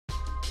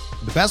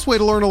The best way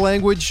to learn a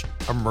language?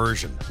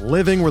 Immersion.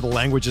 Living where the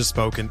language is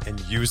spoken and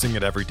using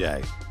it every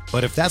day.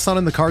 But if that's not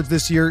in the cards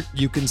this year,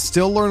 you can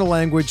still learn a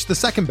language the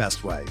second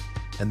best way,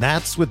 and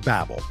that's with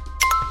Babbel.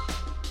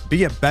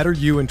 Be a better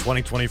you in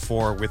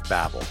 2024 with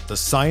Babbel, the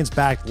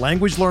science-backed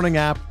language learning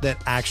app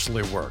that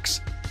actually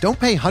works. Don't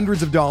pay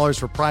hundreds of dollars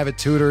for private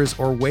tutors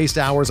or waste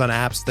hours on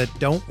apps that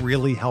don't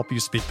really help you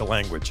speak the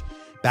language.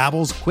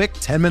 Babbel's quick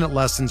 10-minute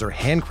lessons are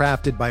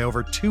handcrafted by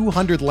over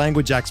 200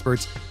 language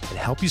experts and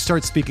help you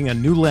start speaking a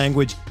new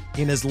language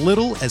in as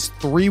little as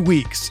 3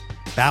 weeks.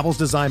 Babbel's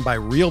designed by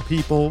real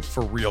people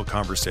for real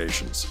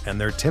conversations,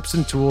 and their tips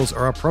and tools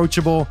are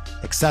approachable,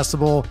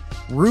 accessible,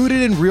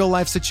 rooted in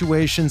real-life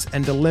situations,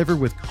 and delivered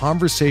with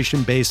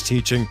conversation-based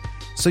teaching,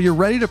 so you're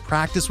ready to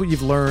practice what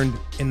you've learned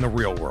in the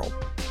real world.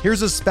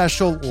 Here's a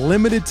special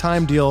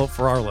limited-time deal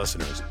for our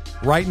listeners.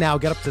 Right now,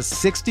 get up to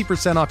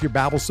 60% off your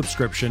Babbel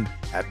subscription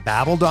at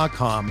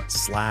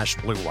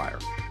babbel.com/Blue Wire.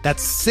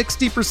 That's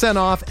 60%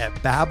 off at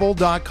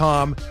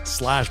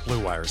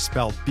babbel.com/Blue Wire,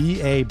 spelled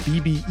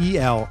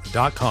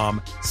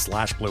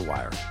BABBEL.com/Blue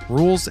Wire.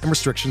 Rules and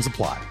restrictions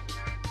apply.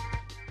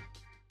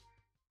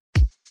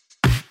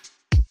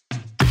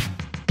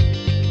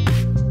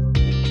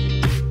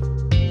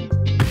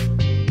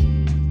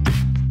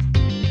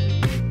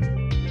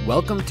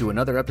 Welcome to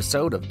another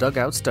episode of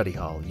Dugout Study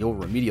Hall, your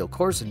remedial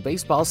course in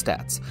baseball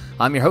stats.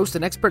 I'm your host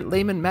and expert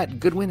layman, Matt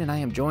Goodwin, and I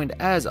am joined,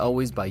 as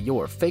always, by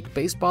your fake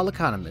baseball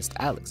economist,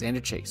 Alexander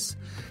Chase.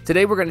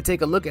 Today, we're going to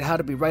take a look at how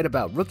to be right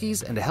about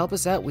rookies, and to help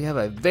us out, we have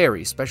a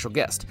very special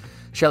guest.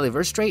 Shelley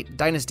Verstraete,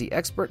 dynasty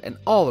expert and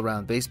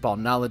all-around baseball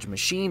knowledge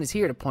machine, is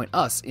here to point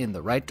us in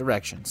the right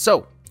direction.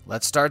 So,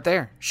 let's start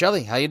there.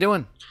 Shelley, how you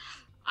doing?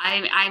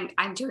 I'm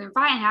doing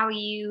fine. How are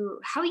you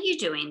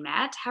doing,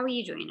 Matt? How are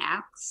you doing,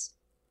 Alex?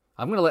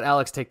 I'm going to let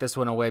Alex take this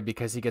one away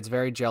because he gets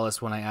very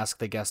jealous when I ask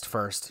the guest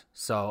first.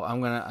 So I'm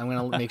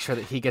going to make sure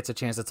that he gets a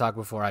chance to talk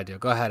before I do.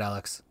 Go ahead,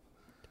 Alex.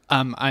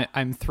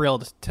 I'm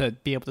thrilled to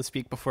be able to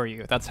speak before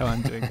you. That's how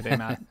I'm doing today,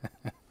 Matt.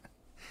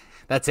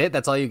 That's it?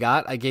 That's all you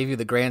got? I gave you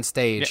the grand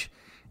stage,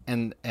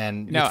 yeah.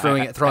 and no,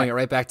 you're throwing it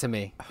right back to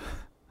me.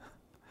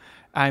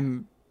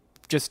 I'm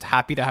just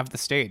happy to have the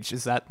stage.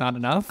 Is that not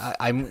enough?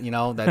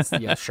 That's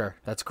yeah, sure.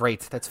 That's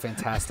great. That's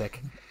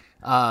fantastic.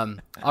 All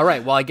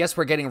right. Well, I guess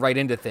we're getting right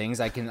into things.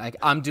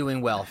 I'm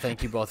doing well.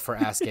 Thank you both for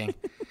asking.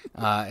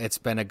 It's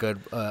been a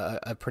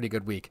pretty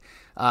good week.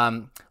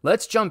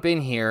 Let's jump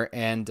in here,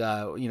 and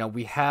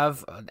we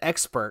have an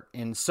expert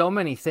in so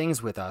many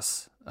things with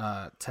us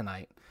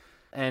tonight.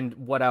 And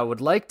what I would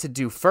like to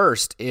do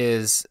first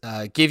is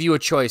give you a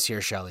choice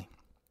here, Shelley.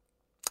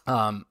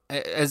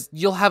 As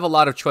you'll have a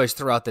lot of choice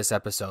throughout this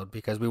episode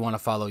because we want to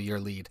follow your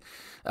lead.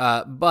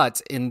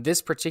 But in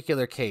this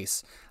particular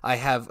case, I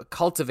have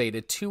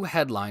cultivated 2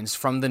 headlines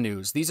from the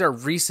news. These are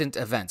recent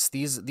events.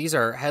 These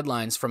are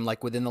headlines from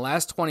like within the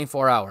last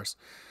 24 hours.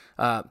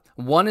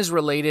 One is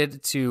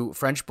related to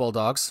French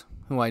Bulldogs,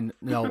 who I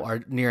know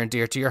are near and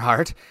dear to your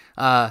heart.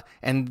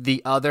 And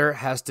the other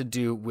has to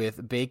do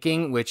with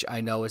baking, which I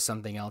know is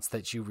something else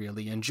that you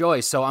really enjoy.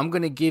 So I'm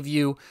going to give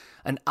you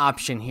an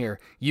option here.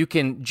 You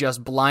can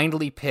just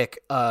blindly pick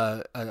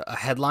a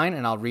headline,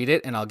 and I'll read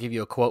it, and I'll give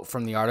you a quote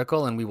from the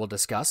article, and we will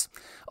discuss.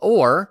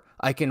 Or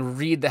I can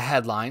read the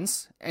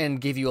headlines and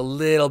give you a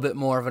little bit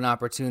more of an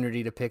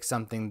opportunity to pick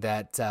something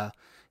that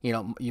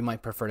you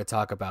might prefer to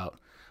talk about.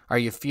 Are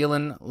you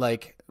feeling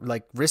like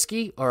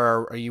risky,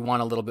 or you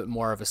want a little bit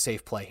more of a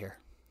safe play here?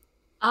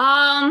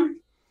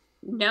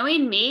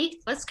 Knowing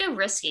me, let's go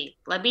risky.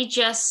 Let me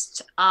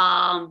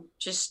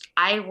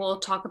I will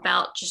talk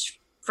about just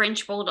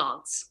French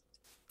Bulldogs.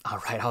 All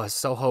right. I was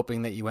so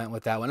hoping that you went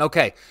with that one.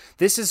 Okay.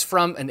 This is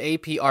from an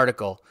AP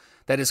article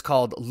that is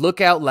called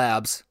Lookout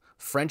Labs,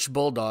 French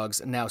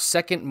Bulldogs, now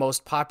second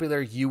most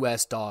popular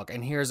U.S. dog.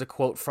 And here's a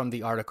quote from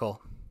the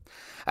article.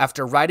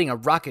 After riding a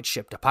rocket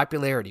ship to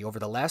popularity over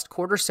the last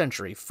quarter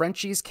century,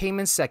 Frenchies came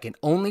in second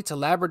only to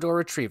Labrador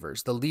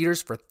Retrievers, the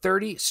leaders for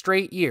 30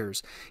 straight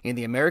years in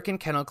the American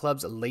Kennel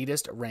Club's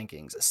latest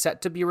rankings,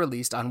 set to be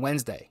released on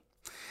Wednesday.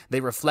 They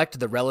reflect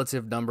the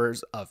relative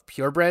numbers of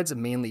purebreds,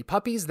 mainly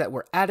puppies, that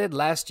were added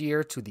last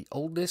year to the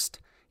oldest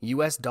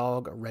U.S.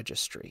 dog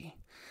registry.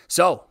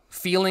 So,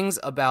 feelings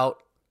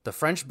about the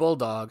French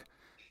Bulldog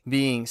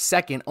being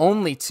second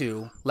only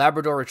to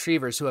Labrador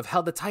Retrievers, who have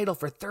held the title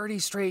for 30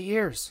 straight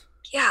years.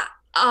 Yeah,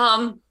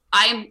 I'm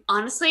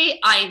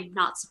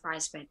not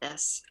surprised by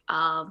this.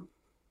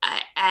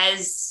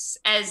 As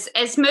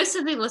most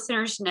of the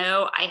listeners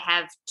know, I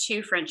have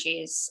 2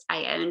 Frenchies.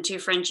 I own 2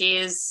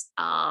 Frenchies.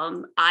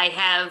 I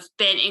have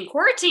been in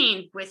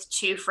quarantine with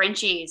 2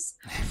 Frenchies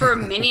for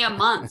many a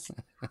month.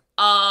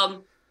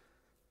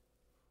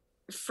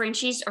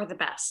 Frenchies are the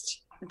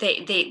best.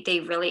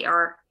 They really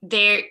are.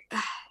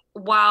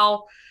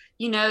 While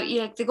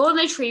the golden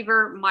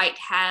retriever might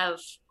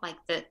have like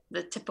the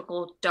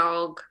typical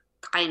dog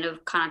kind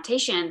of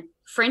connotation,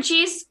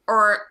 Frenchies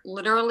are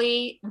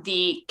literally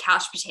the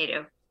couch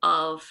potato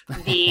of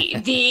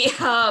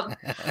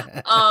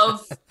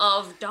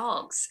of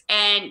dogs.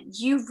 And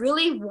you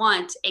really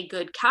want a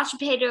good couch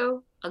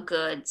potato, a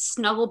good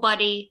snuggle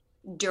buddy,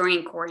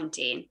 during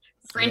quarantine.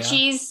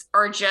 Frenchies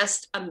are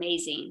just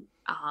amazing.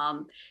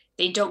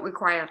 They don't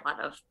require a lot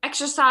of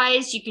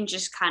exercise. You can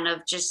just kind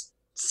of just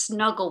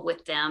snuggle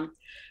with them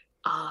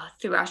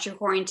throughout your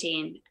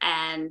quarantine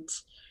and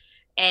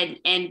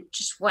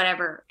just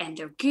whatever. And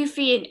they're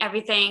goofy and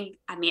everything.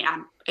 I mean,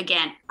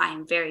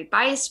 I'm very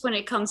biased when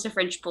it comes to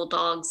French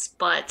bulldogs,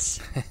 but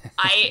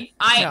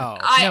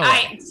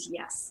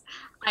yes,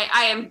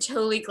 I am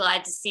totally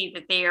glad to see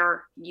that they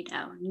are,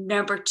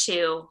 number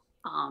 2.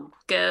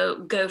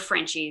 Go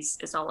Frenchies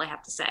is all I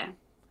have to say.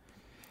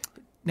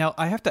 Now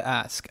I have to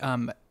ask,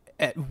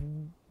 at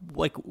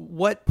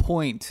what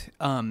point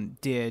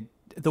did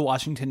the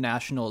Washington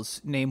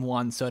Nationals name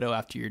Juan Soto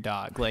after your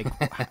dog? Like,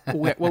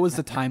 what was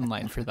the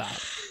timeline for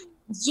that?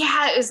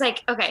 Yeah, it was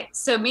like, okay,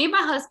 so me and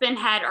my husband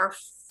had our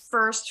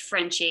first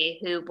Frenchie,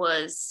 who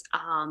was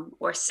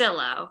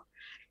Orsillo,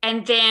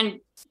 and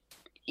then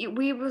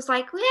we was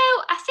like, well,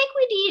 I think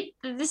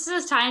this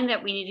is a time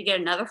that we need to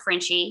get another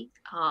Frenchie.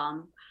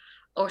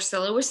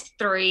 Orsillo was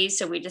 3,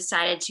 so we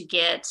decided to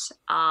get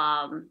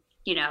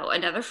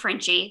another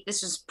Frenchie.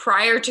 This was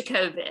prior to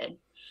COVID.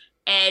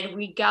 And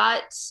we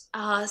got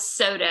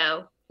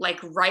Soto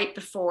right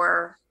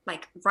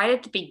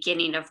at the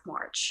beginning of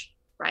March,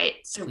 right?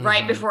 So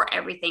right before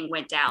everything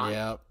went down.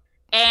 Yeah.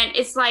 And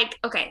it's like,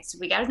 okay, so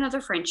we got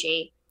another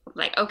Frenchie. I'm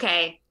like,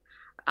 okay,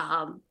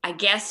 I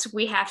guess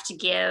we have to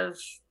give,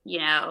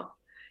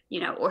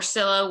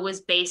 Orsillo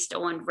was based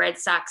on Red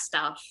Sox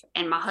stuff,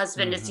 and my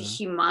husband is a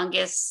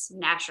humongous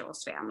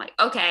Nationals fan. I'm like,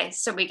 okay,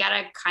 so we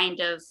gotta kind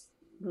of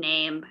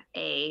name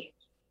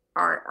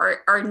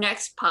our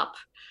next pup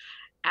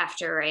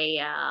after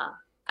a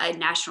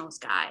Nationals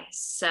guy.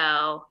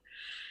 So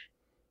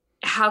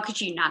how could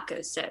you not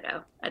go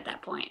Soto at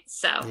that point?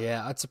 So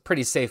yeah, it's a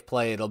pretty safe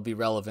play. It'll be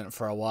relevant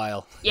for a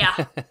while. Yeah.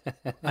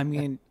 I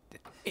mean,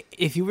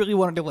 if you really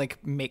wanted to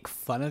make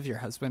fun of your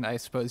husband, I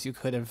suppose you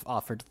could have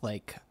offered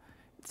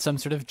some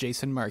sort of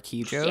Jason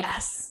Marquis joke.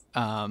 Yes.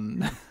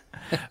 But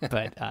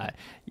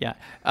yeah,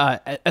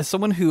 as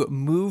someone who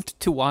moved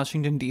to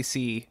Washington,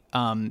 D.C.,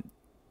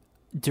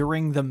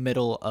 during the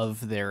middle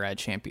of their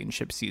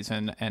championship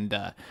season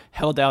and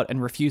held out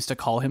and refused to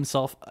call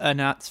himself a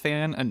Nats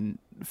fan. And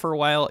for a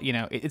while,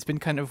 it's been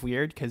kind of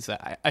weird because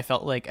I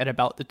felt like at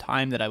about the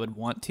time that I would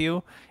want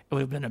to, it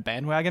would have been a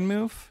bandwagon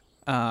move.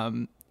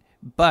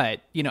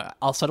 But,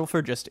 I'll settle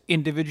for just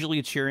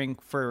individually cheering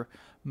for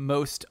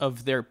most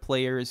of their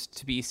players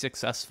to be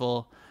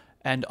successful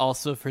and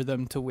also for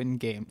them to win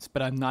games.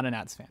 But I'm not a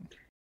Nats fan.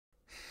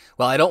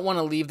 Well, I don't want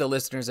to leave the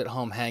listeners at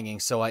home hanging,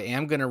 so I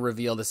am going to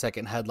reveal the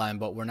second headline,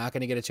 but we're not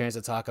going to get a chance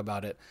to talk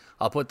about it.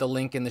 I'll put the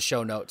link in the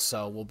show notes,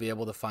 so we'll be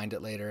able to find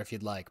it later if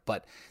you'd like.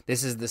 But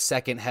this is the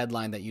second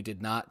headline that you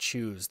did not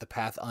choose, the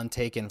path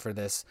untaken for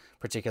this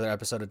particular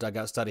episode of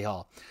Dugout Study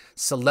Hall.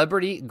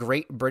 Celebrity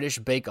Great British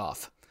Bake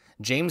Off.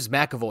 James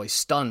McAvoy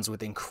stuns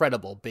with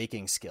incredible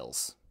baking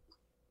skills.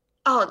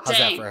 Oh, dang. How's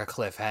that for a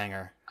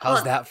cliffhanger?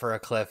 How's that for a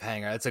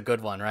cliffhanger? That's a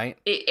good one, right?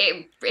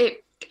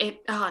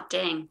 Oh,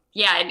 dang.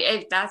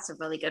 Yeah, that's a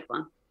really good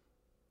one.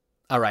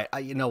 All right.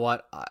 You know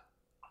what?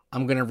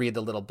 I'm going to read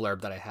the little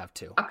blurb that I have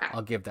too. Okay.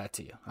 I'll give that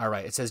to you. All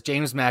right. It says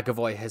James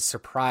McAvoy has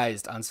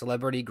surprised on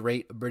Celebrity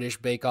Great British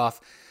Bake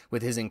Off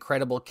with his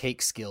incredible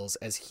cake skills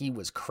as he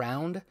was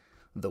crowned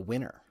the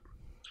winner.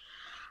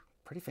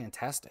 Pretty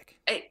fantastic.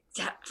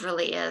 That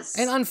really is.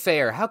 And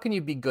unfair. How can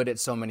you be good at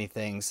so many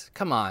things?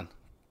 Come on.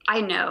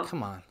 I know.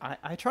 Come on.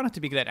 I try not to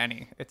be good at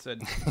any. It's a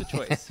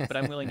choice, but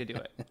I'm willing to do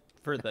it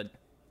for the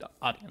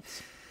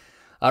audience.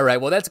 All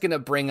right. Well, that's going to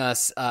bring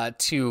us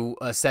to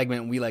a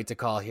segment we like to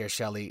call here,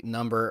 Shelley,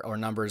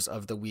 numbers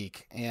of the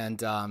week.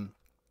 And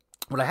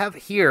what I have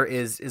here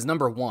is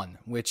number 1,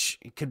 which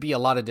could be a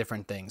lot of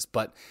different things.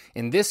 But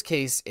in this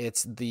case,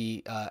 it's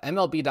the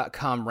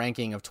MLB.com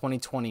ranking of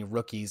 2020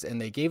 rookies,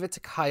 and they gave it to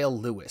Kyle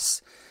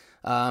Lewis.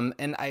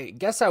 And I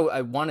guess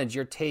I wanted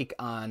your take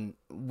on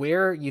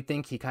where you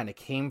think he kind of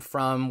came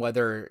from,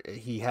 whether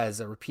he has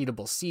a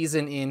repeatable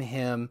season in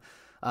him,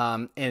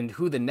 and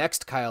who the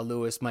next Kyle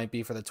Lewis might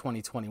be for the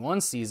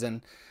 2021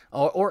 season,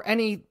 or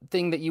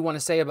anything that you want to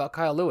say about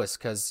Kyle Lewis,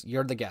 because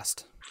you're the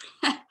guest.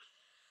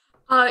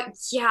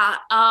 Yeah.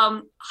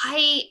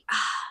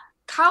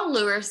 Kyle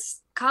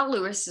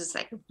Lewis is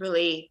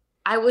really,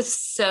 I was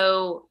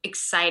so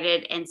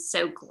excited and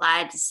so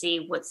glad to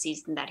see what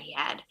season that he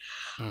had.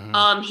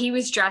 Mm-hmm. He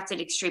was drafted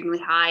extremely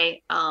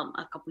high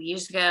a couple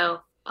years ago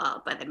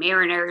by the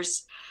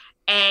Mariners,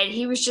 and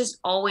he was just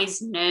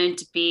always known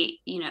to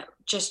be,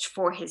 just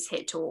for his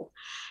hit tool.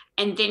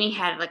 And then he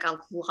had a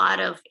lot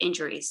of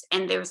injuries,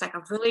 and there was a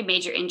really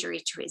major injury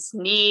to his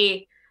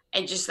knee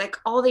and just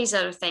all these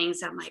other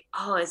things. I'm like,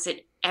 oh, is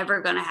it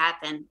ever going to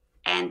happen?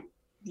 And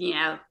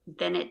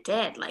then it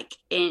did.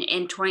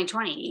 In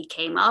 2020, he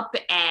came up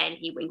and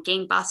he went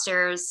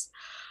gangbusters.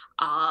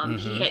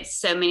 He hit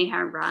so many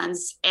home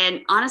runs,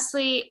 and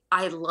honestly,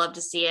 I love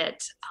to see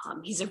it.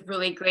 He's a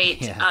really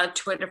great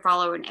Twitter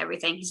follower and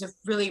everything. He's a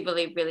really,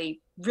 really, really,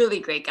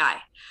 really great guy.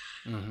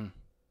 Mm-hmm.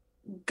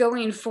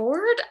 Going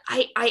forward,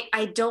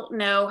 I don't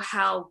know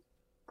how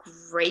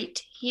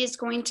great he is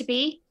going to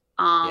be.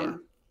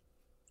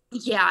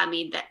 Yeah, I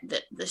mean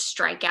that the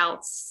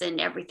strikeouts and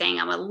everything,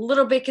 I'm a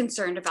little bit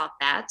concerned about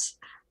that.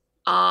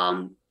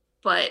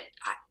 But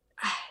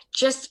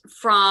just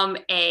from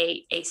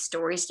a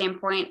story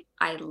standpoint,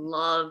 I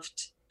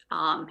loved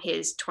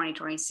his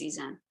 2020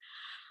 season.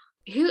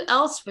 Who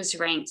else was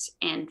ranked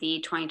in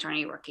the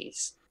 2020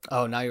 rookies?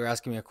 Oh, now you're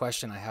asking me a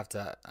question.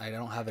 I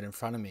don't have it in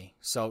front of me.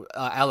 So,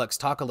 Alex,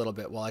 talk a little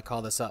bit while I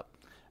call this up.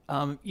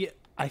 Yeah,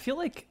 I feel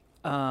like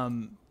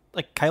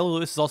Kyle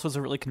Lewis is also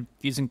a really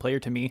confusing player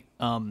to me.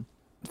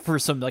 For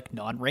some like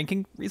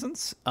non-ranking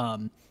reasons.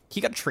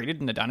 He got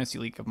traded in a dynasty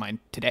league of mine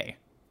today,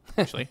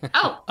 actually.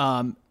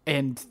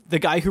 And the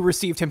guy who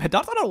received him had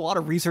not done a lot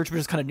of research, but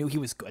just kind of knew he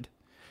was good,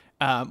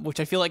 which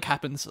I feel like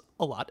happens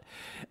a lot.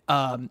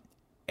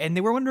 And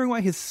they were wondering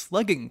why his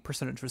slugging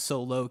percentage was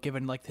so low,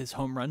 given like his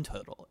home run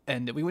total.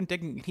 And we went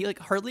digging. He like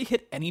hardly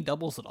hit any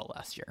doubles at all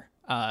last year.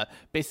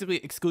 Basically,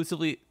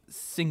 exclusively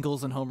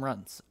singles and home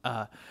runs.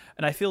 And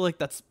I feel like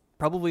that's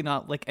probably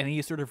not like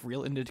any sort of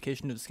real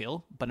indication of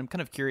skill. But I'm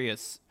kind of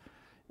curious,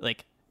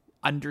 like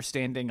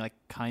understanding like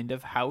kind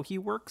of how he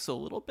works a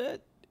little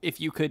bit.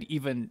 If you could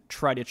even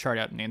try to chart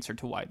out an answer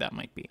to why that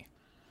might be.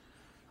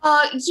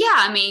 Yeah,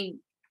 I mean,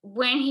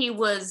 when he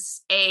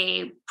was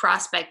a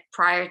prospect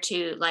prior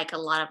to like a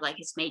lot of like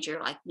his major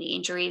like knee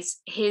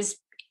injuries, his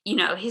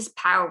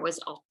power was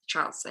off the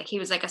charts. Like he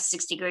was like a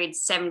 60 grade,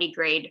 70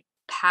 grade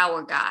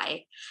power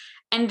guy.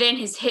 And then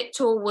his hit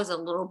tool was a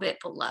little bit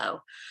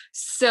below.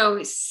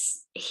 So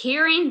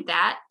hearing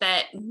that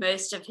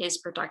most of his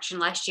production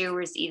last year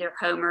was either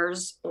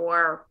homers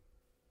or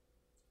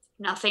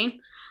nothing.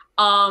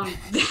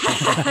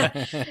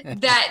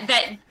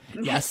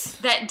 Yes.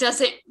 That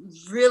doesn't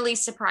really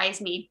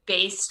surprise me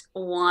based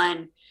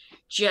on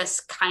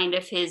just kind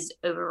of his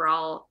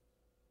overall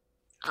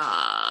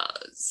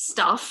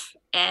stuff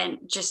and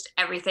just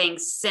everything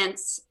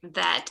since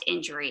that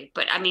injury.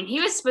 But I mean, he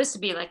was supposed to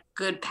be like a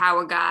good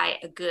power guy,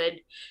 a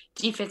good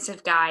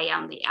defensive guy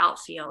on the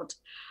outfield.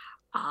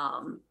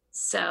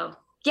 So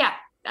yeah,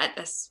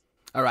 that's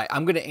all right,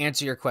 I'm going to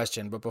answer your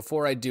question, but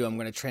before I do, I'm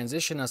going to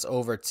transition us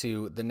over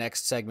to the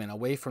next segment,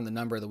 away from the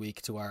number of the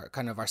week to our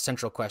kind of our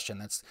central question.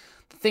 That's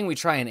the thing we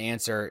try and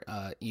answer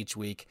each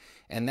week,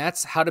 and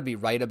that's how to be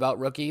right about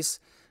rookies,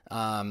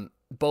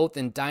 both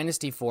in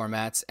dynasty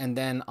formats and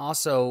then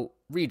also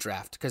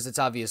redraft, because it's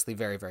obviously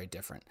very, very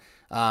different.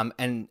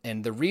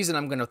 And the reason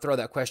I'm going to throw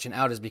that question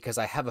out is because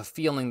I have a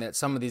feeling that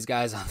some of these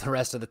guys on the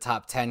rest of the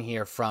top 10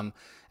 here from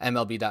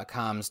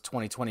MLB.com's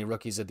 2020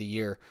 Rookies of the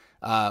Year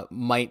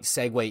might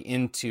segue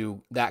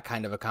into that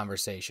kind of a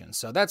conversation.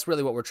 So that's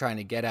really what we're trying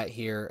to get at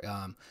here.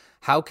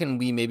 How can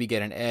we maybe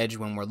get an edge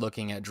when we're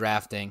looking at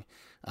drafting?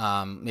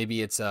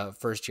 Maybe it's a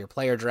first-year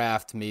player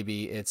draft,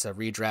 maybe it's a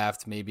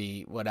redraft,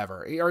 maybe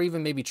whatever, or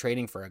even maybe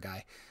trading for a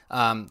guy.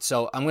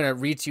 So I'm going to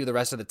read to you the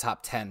rest of the top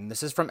 10.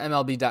 This is from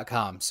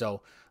MLB.com,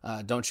 so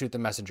don't shoot the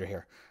messenger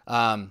here.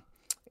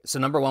 So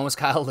number 1 was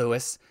Kyle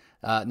Lewis.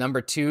 Number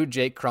 2,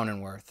 Jake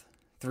Cronenworth.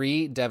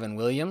 3, Devin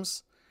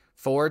Williams.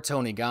 4,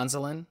 Tony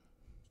Gonsolin.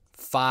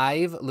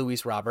 5,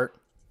 Luis Robert.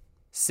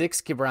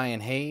 6,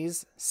 Ke'Bryan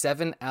Hayes.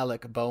 7,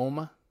 Alec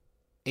Bohm.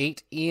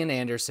 8, Ian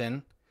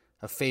Anderson,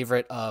 a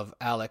favorite of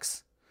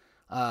Alex.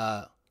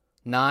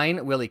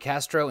 9, Willie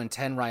Castro, and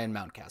 10, Ryan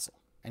Mountcastle.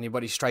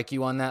 Anybody strike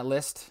you on that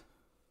list?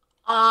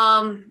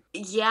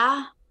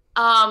 Yeah.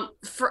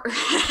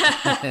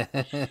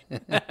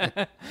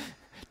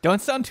 Don't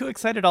sound too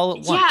excited all at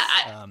once.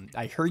 Yeah,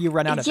 I heard you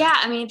run out of. Yeah,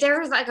 I mean,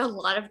 there's like a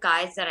lot of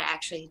guys that I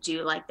actually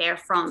do like. They're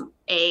from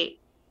a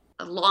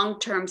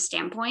long-term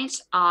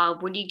standpoint.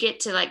 When you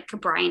get to like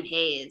Ke'Bryan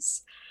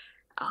Hayes,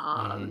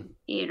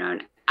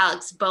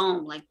 Alex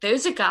Bohm, like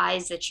those are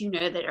guys that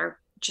that are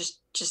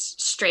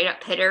just straight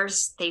up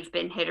hitters. They've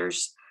been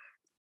hitters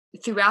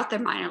throughout their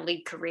minor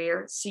league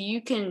career, so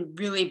you can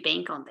really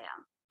bank on them.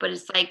 But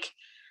it's like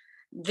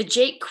the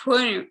Jake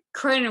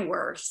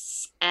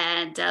Cronenworths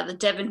and the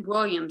Devin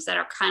Williams that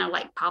are kind of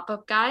like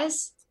pop-up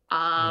guys.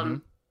 I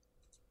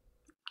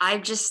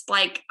just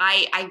like,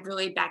 I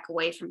really back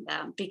away from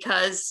them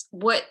because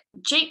what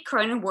Jake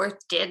Cronenworth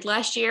did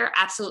last year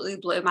absolutely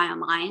blew my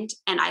mind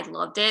and I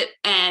loved it.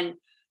 And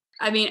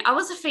I mean, I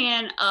was a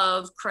fan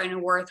of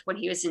Cronenworth when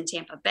he was in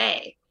Tampa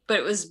Bay, but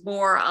it was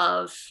more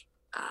of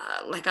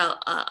like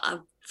a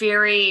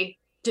very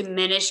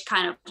diminished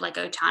kind of like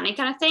Ohtani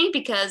kind of thing,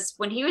 because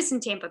when he was in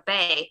Tampa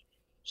Bay,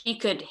 he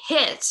could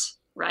hit,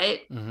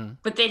 right? Mm-hmm.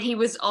 But then he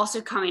was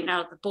also coming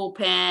out of the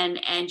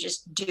bullpen and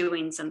just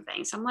doing some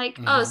things. I'm like,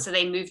 oh, so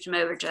they moved him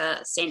over to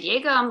San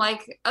Diego. I'm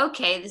like,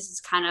 okay, this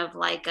is kind of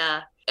like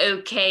a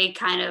okay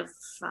kind of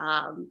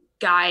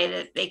guy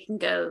that they can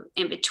go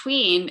in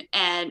between.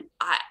 And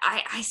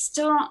I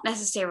still don't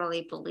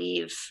necessarily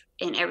believe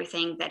in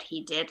everything that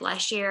he did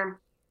last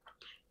year.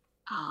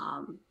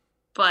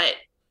 But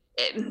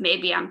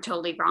maybe I'm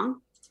totally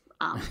wrong.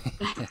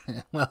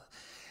 Well,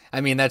 I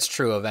mean, that's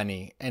true of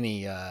any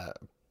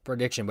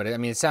prediction, but I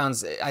mean, it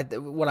sounds,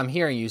 what I'm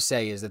hearing you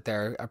say is that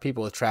there are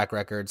people with track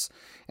records,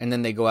 and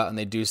then they go out and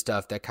they do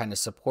stuff that kind of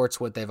supports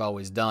what they've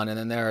always done. And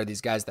then there are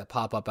these guys that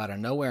pop up out of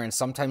nowhere, and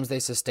sometimes they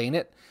sustain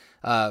it.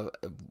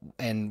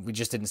 And we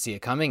just didn't see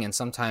it coming. And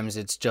sometimes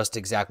it's just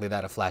exactly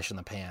that, a flash in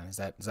the pan. Is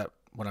that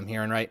what I'm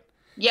hearing right?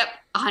 Yep.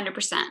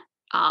 100%.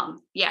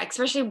 Yeah,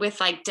 especially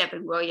with like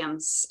Devin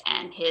Williams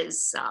and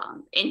his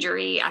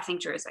injury, I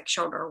think to his like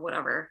shoulder or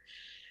whatever,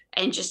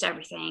 and just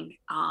everything.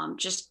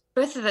 Just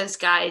both of those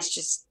guys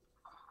just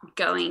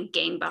going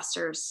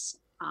gangbusters.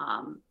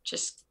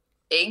 Just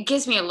it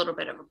gives me a little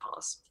bit of a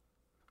pause.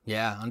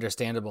 Yeah,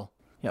 understandable.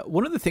 Yeah,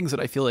 one of the things that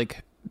I feel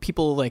like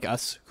people like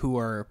us who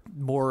are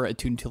more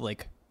attuned to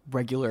like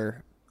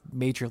regular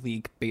Major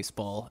League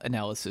Baseball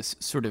analysis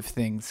sort of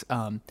things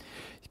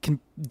can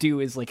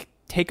do is like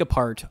take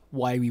apart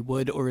why we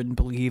would or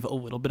believe a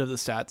little bit of the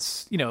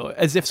stats, you know,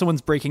 as if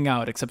someone's breaking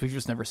out, except we've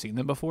just never seen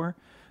them before.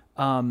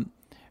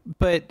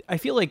 But I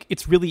feel like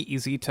it's really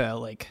easy to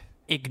like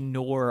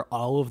ignore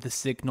all of the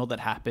signal that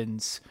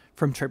happens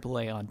from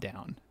AAA on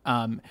down.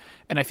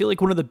 And I feel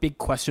like one of the big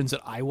questions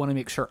that I want to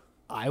make sure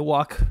I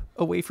walk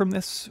away from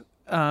this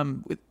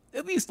with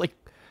at least like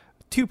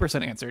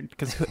 2% answered,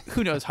 because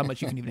who knows how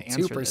much you can even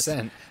answer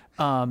 2%.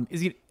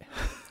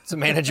 It's a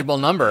manageable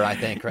number, I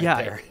think, right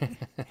there.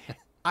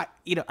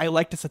 I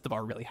like to set the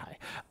bar really high.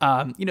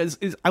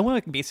 I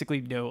want to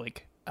basically know,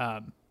 like,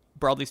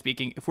 broadly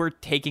speaking, if we're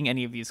taking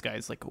any of these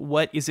guys, like,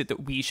 what is it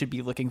that we should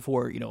be looking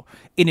for, you know,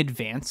 in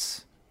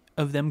advance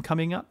of them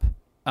coming up,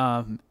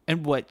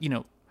 and what, you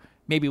know,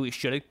 maybe we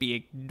should be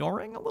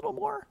ignoring a little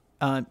more.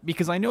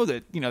 Because I know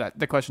that, you know, that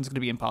the question is going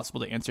to be impossible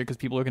to answer because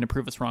people are going to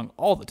prove us wrong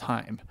all the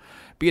time.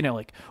 But, you know,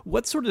 like,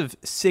 what sort of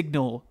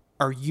signal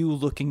are you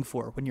looking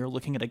for when you're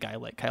looking at a guy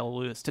like Kyle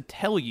Lewis to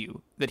tell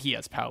you that he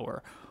has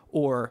power?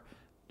 Or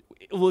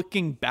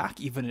looking back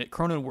even at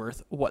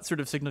Cronenworth, what sort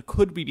of signal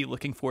could we be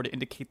looking for to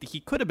indicate that he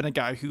could have been a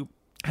guy who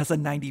has a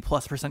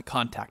 90+%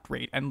 contact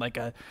rate and like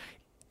a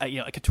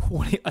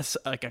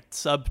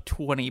sub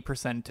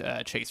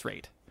 20% chase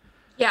rate?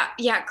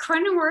 Yeah.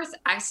 Cronenworth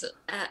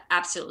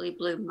absolutely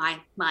blew my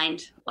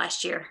mind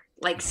last year.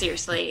 Like,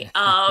 seriously.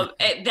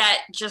 That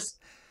just,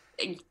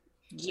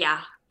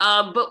 yeah.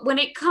 But when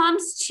it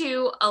comes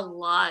to a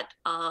lot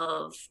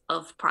of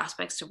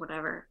prospects or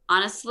whatever,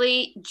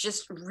 honestly,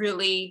 just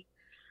really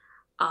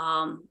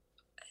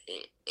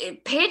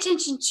pay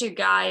attention to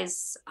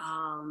guys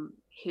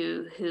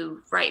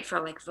who write for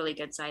like really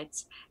good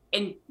sites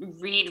and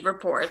read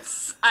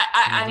reports.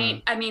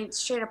 I mean,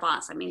 straight up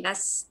honest. I mean,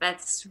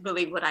 that's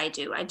really what I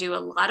do. I do a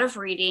lot of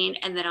reading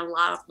and then a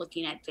lot of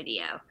looking at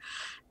video.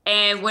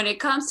 And when it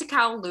comes to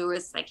Kyle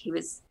Lewis, like, he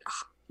was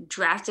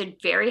drafted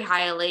very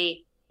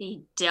highly.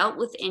 He dealt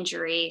with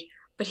injury,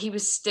 but he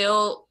was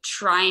still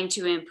trying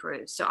to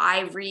improve. So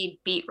I read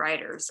beat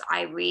writers.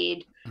 I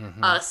read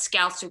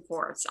scouts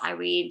reports. I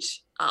read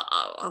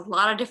a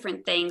lot of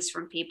different things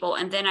from people.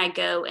 And then I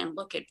go and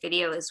look at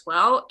video as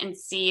well and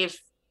see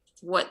if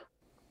what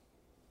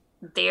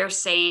they're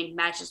saying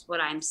matches what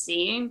I'm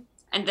seeing.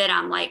 And then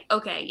I'm like,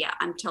 okay, yeah,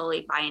 I'm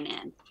totally buying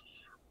in.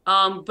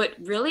 But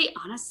really,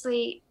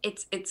 honestly,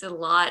 it's a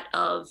lot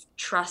of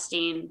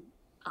trusting,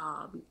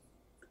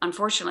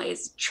 unfortunately,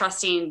 it's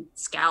trusting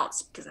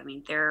scouts, because I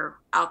mean, they're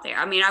out there.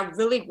 I mean, I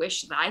really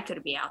wish that I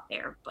could be out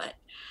there, but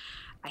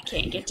I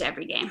can't get to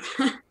every game.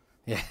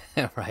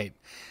 Yeah, right.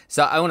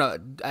 So I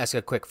want to ask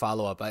a quick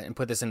follow-up and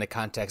put this into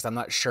context. I'm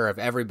not sure if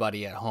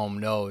everybody at home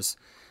knows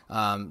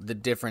the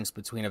difference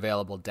between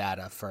available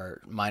data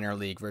for minor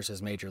league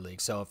versus major league.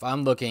 So if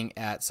I'm looking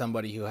at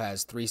somebody who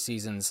has 3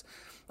 seasons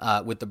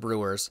with the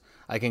Brewers,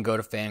 I can go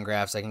to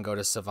Fangraphs, I can go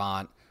to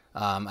Savant,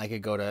 I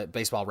could go to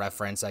Baseball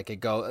Reference, I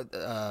could go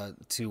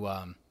to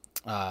I'm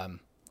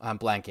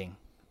blanking,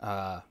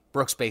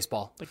 Brooks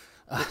Baseball.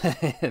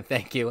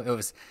 Thank you. It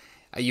was.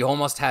 You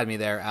almost had me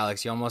there,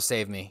 Alex. You almost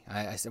saved me.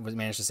 I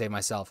managed to save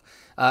myself.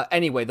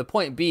 Anyway, the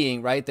point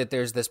being, right, that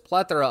there's this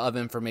plethora of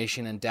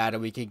information and data.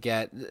 We could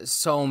get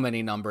so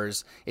many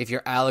numbers. If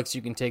you're Alex,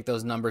 you can take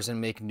those numbers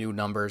and make new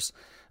numbers.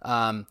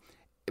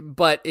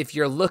 But if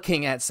you're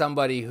looking at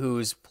somebody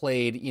who's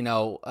played, you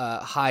know,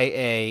 high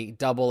A,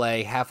 double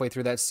A, halfway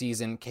through that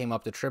season, came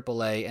up to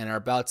triple A, and are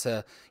about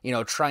to, you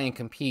know, try and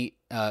compete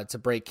to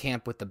break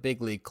camp with the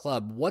big league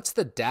club, what's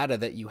the data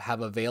that you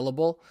have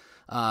available?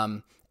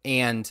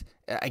 And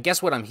I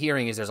guess what I'm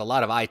hearing is there's a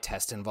lot of eye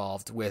test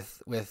involved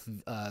with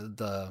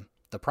the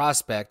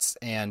prospects,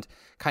 and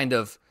kind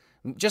of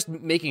just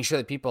making sure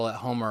that people at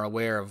home are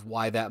aware of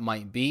why that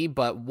might be,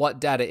 but what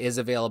data is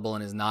available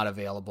and is not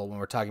available when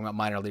we're talking about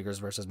minor leaguers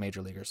versus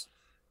major leaguers.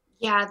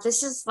 Yeah,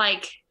 this is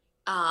like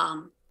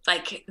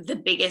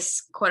the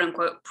biggest quote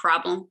unquote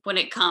problem when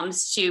it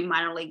comes to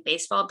minor league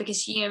baseball,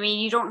 because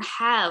you don't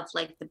have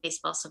like the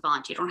Baseball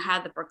Savant, you don't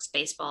have the Brooks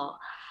Baseball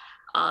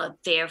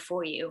there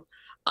for you.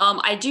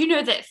 I do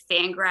know that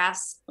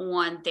Fangraphs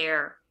on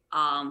their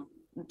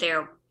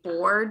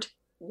board,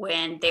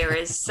 when there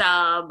is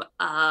some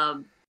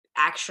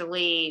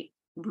actually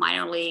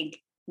minor league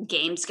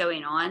games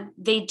going on,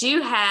 they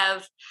do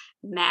have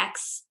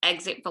max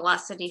exit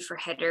velocity for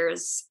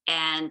hitters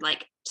and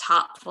like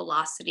top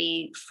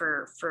velocity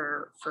for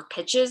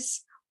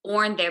pitches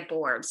on their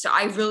board. So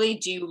I really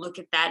do look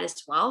at that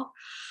as well.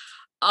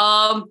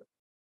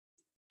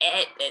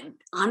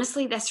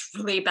 Honestly, that's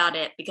really about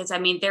it, because I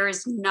mean, there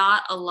is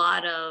not a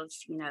lot of,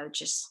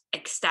 just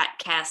like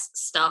StatCast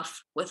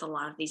stuff with a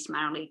lot of these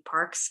minor league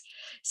parks.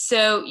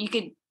 So you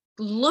could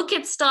look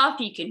at stuff,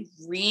 you can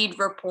read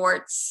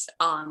reports,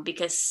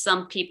 because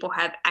some people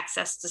have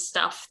access to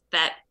stuff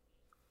that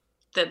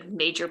the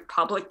major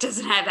public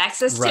doesn't have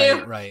access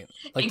to. Right.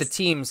 Like the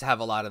teams have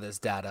a lot of this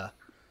data.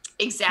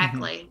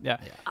 Exactly. Yeah.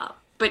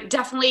 But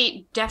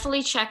definitely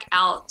check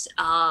out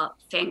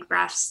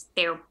Fangraphs,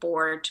 their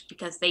board,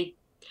 because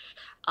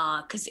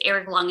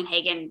Eric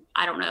Longenhagen,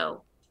 I don't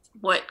know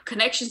what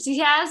connections he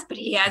has, but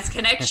he has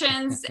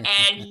connections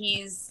and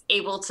he's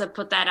able to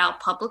put that out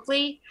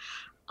publicly.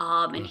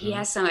 And he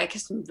has some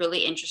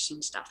really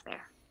interesting stuff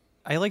there.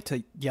 I like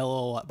to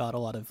yell about a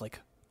lot of like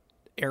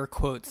air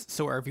quotes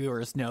so our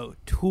viewers know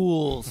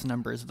tools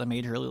numbers at the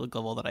major league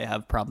level that I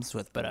have problems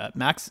with, but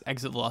max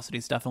exit velocity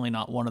is definitely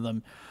not one of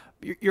them.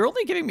 You're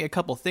only giving me a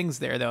couple things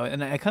there though,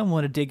 and I kind of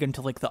want to dig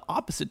into like the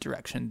opposite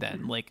direction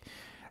then. Like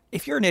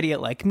if you're an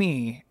idiot like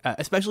me,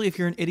 especially if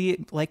you're an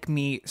idiot like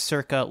me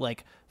circa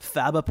like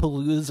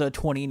Fabapalooza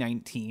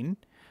 2019,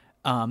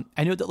 I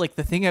know that like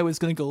the thing I was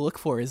going to go look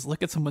for is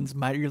look at someone's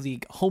minor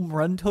league home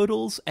run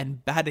totals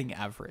and batting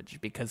average,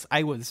 because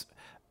I was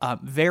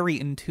very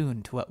in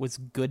tune to what was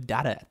good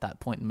data at that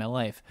point in my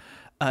life.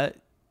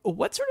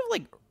 What sort of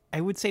like, I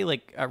would say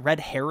like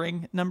red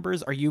herring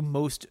numbers are you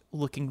most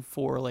looking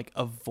for like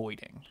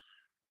avoiding?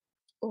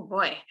 Oh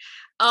boy.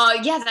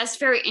 Yeah, that's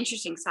very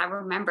interesting. So I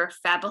remember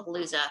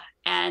Fabapalooza,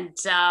 and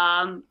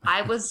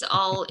I was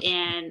all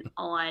in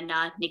on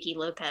Nicky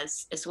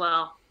Lopez as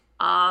well.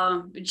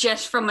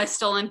 Just from a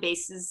stolen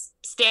bases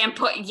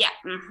standpoint. Yeah.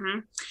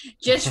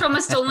 Just from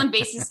a stolen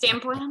bases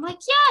standpoint, I'm like,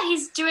 yeah,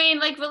 he's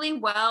doing like really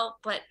well.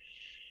 But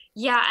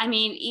yeah, I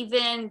mean,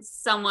 even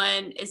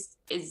someone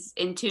is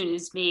in tune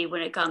as me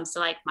when it comes to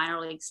like minor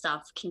league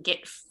stuff can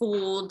get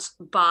fooled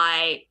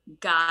by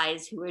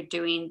guys who are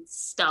doing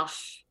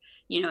stuff,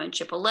 in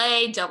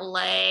AAA,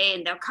 AA,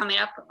 and they're coming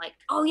up and like,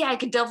 oh yeah, I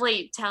could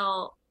definitely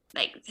tell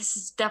like this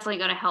is definitely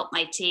going to help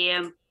my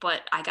team,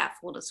 but I got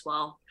fooled as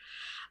well.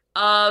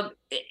 The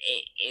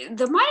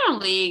minor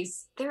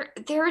leagues,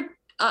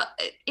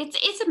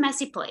 it's a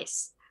messy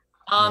place,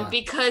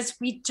 because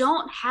we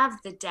don't have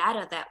the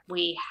data that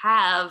we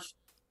have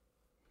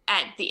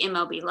at the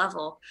MLB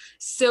level.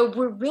 So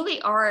we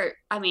really are,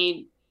 I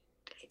mean,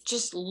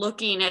 just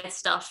looking at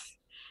stuff,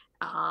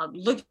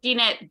 looking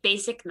at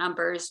basic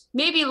numbers,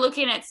 maybe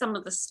looking at some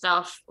of the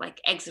stuff like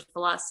exit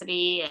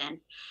velocity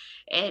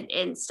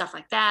and stuff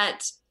like that,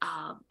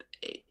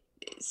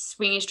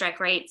 swinging strike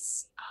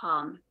rates,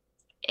 on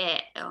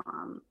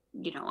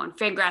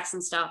Fangraphs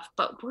and stuff,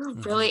 but we're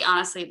really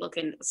honestly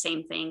looking at the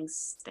same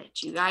things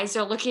that you guys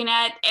are looking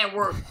at, and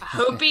we're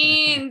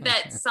hoping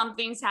that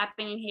something's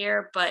happening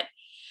here. But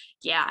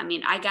yeah, I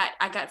mean, I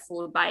got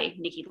fooled by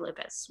Nicky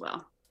Lopez as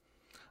well.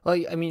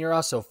 Well, I mean, you're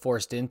also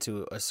forced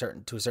into to a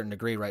certain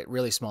degree, right?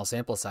 Really small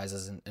sample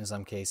sizes in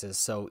some cases.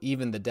 So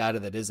even the data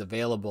that is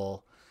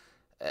available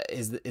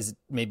is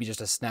maybe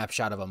just a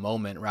snapshot of a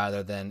moment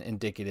rather than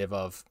indicative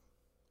of,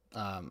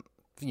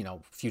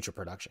 future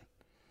production.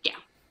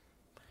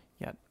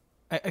 Yeah.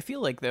 I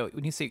feel like, though,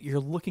 when you say you're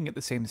looking at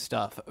the same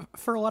stuff,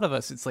 for a lot of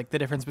us, it's like the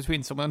difference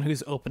between someone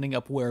who's opening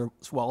up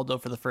Where's Waldo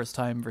for the first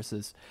time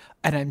versus,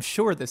 and I'm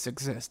sure this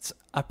exists,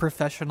 a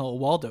professional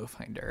Waldo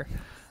finder.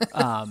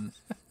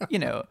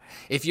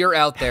 If you're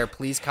out there,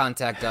 please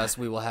contact us.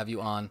 We will have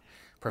you on,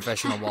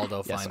 professional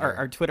Waldo yes, finder.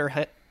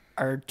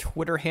 Our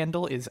Twitter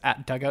handle is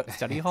at Dugout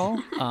Study Hall.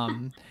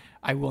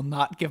 I will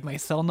not give my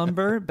cell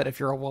number, but if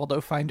you're a Waldo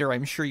finder,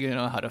 I'm sure you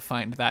know how to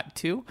find that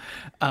too.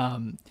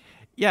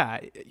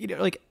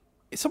 Like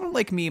someone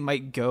like me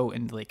might go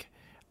and like,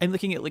 I'm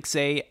looking at like,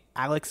 say,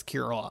 Alex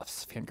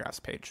Kirilloff's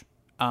Fangraphs page,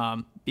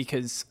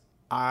 because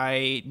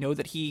I know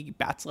that he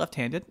bats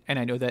left-handed, and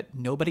I know that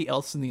nobody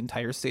else in the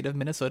entire state of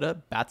Minnesota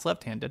bats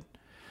left-handed.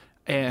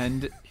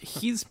 And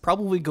he's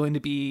probably going to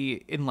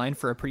be in line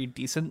for a pretty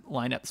decent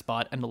lineup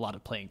spot and a lot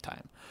of playing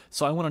time.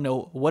 So I want to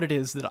know what it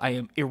is that I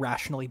am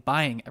irrationally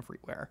buying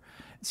everywhere.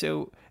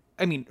 So,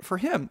 I mean, for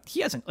him,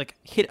 he hasn't like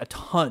hit a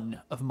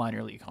ton of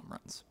minor league home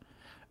runs.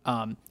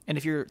 And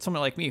if you're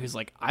someone like me who's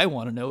like, I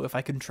want to know if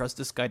I can trust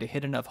this guy to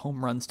hit enough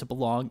home runs to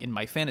belong in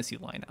my fantasy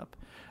lineup,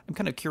 I'm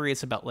kind of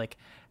curious about like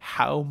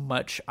how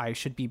much I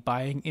should be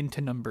buying into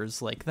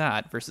numbers like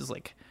that versus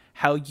like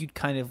how you'd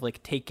kind of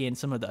like take in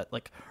some of that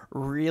like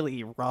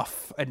really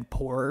rough and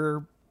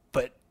poor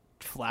but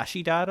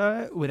flashy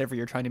data whenever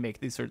you're trying to make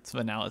these sorts of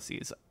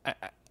analyses.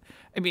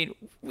 I mean,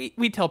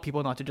 we tell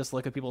people not to just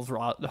look at people's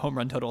home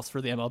run totals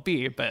for the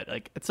MLB, but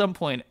like at some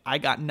point I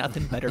got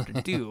nothing better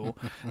to do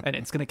and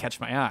it's going to catch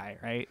my eye,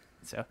 right?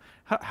 So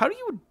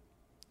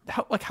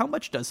how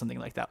much does something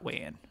like that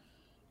weigh in?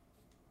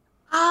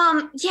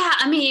 Yeah,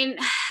 I mean,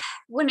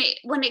 when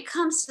it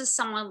comes to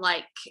someone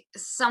like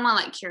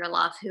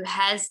Kirilov, who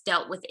has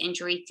dealt with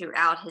injury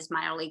throughout his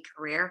minor league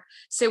career,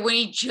 so when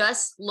you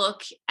just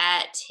look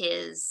at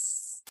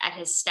his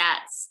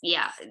stats,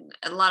 yeah,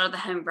 a lot of the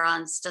home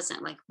runs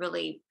doesn't like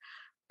really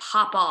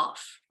pop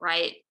off,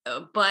 right?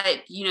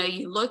 But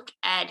you look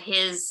at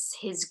his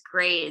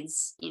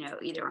grades,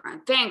 either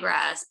on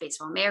Fangraphs,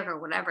 Baseball America, or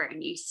whatever,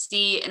 and you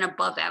see an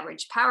above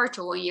average power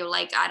tool, and you're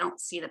like, I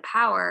don't see the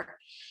power.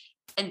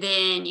 And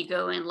then you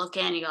go and look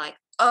in, and you're like,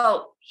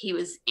 oh, he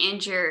was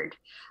injured.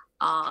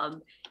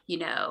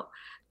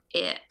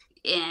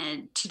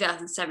 In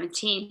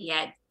 2017, he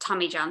had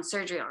Tommy John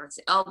surgery on his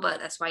elbow.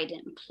 That's why he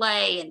didn't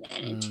play. And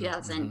then in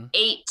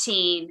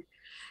 2018,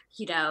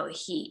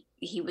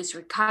 he was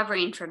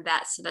recovering from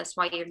that. So that's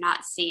why you're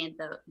not seeing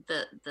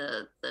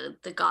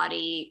the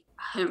gaudy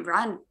home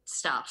run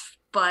stuff.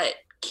 But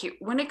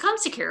when it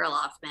comes to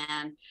Kirilov,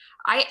 man,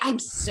 I'm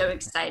so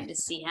excited to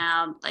see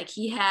him. Like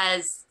he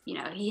has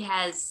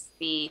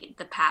the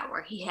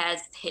power, he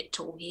has the hit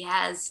tool, he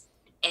has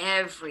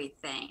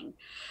everything,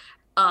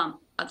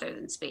 other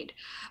than speed.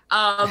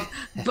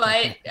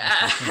 But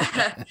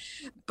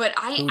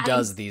who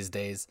does these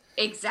days?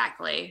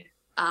 Exactly.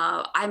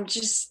 I'm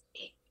just,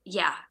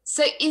 yeah.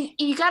 So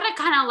you got to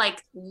kind of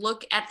like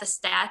look at the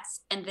stats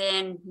and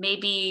then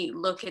maybe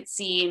look at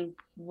seeing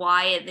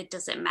why it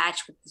doesn't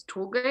match with the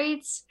tool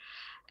grades,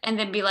 and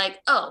then be like,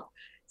 oh,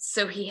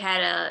 so he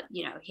had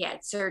he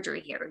had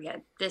surgery here, he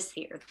had this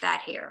here,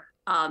 that here.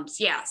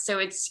 So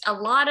it's a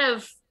lot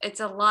of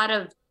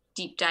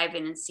deep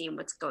diving and seeing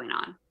what's going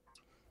on.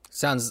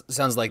 Sounds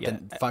like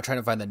trying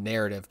to find the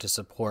narrative to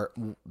support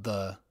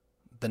the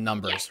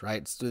numbers,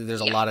 right? So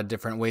there's a lot of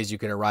different ways you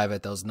could arrive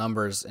at those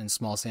numbers in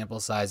small sample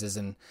sizes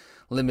and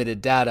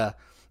limited data.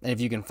 And if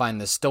you can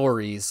find the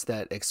stories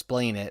that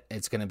explain it,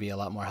 it's going to be a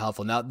lot more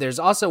helpful. Now, there's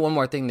also one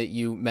more thing that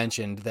you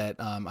mentioned that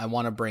I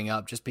want to bring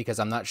up, just because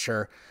I'm not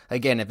sure,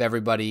 again, if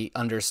everybody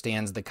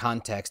understands the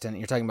context. And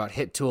you're talking about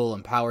hit tool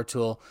and power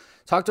tool.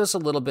 Talk to us a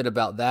little bit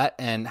about that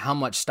and how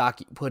much stock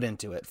you put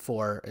into it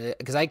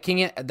because I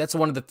can't, that's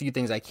one of the few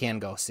things I can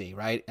go see,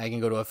 right? I can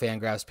go to a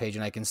Fangraphs page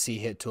and I can see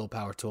hit tool,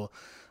 power tool,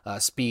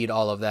 speed,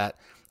 all of that.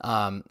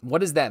 What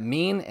does that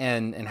mean?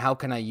 And how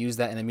can I use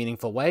that in a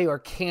meaningful way, or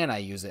can I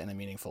use it in a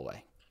meaningful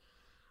way?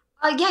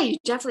 Yeah, you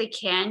definitely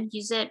can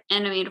use it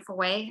in a meaningful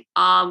way.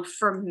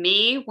 For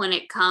me, when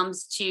it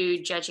comes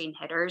to judging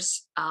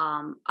hitters,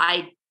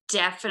 I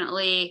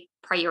definitely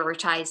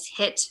prioritize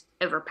hit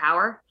over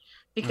power,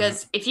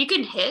 because if you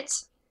can hit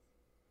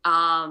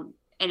and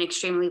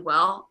extremely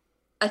well,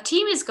 a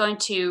team is going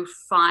to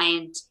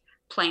find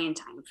playing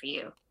time for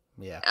you.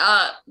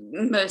 Yeah.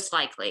 Most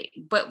likely.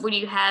 But when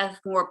you have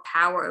more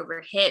power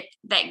over hit,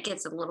 that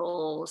gets a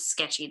little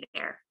sketchy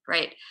there,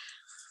 right?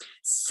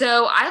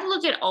 So I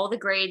look at all the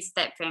grades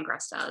that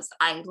Fangraphs does.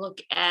 I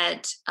look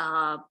at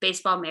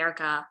Baseball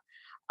America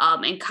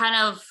and kind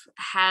of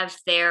have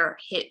their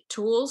hit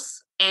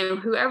tools. And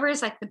whoever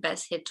is like the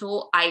best hit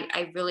tool,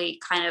 I really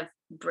kind of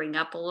bring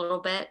up a little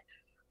bit.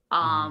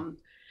 But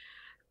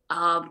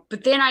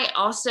then I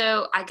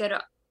go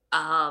to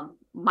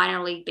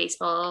minor league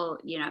baseball,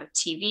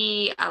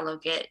 TV. I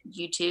look at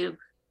YouTube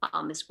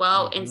as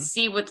well and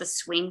see what the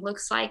swing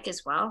looks like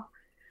as well.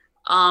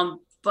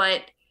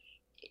 But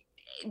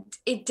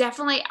it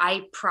definitely,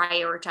 I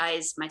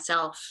prioritize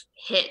myself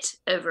hit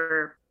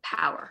over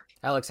power.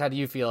 Alex, how do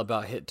you feel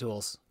about hit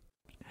tools?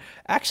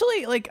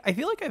 Actually, like, I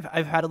feel like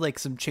I've had like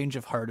some change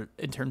of heart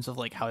in terms of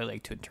like how I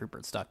like to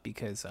interpret stuff,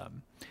 because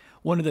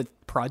one of the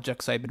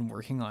projects I've been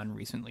working on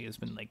recently has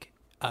been like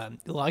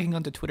logging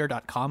onto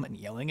twitter.com and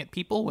yelling at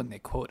people when they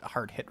quote a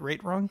hard hit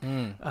rate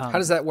wrong. How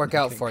does that work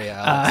out for you,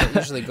 Alex? It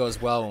usually goes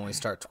well when we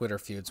start Twitter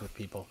feuds with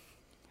people.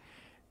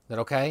 Is that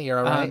okay? You're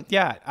all right?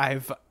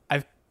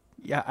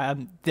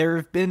 There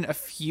have been a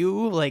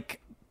few like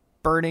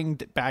burning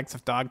bags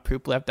of dog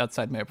poop left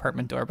outside my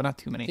apartment door, but not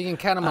too many. If you can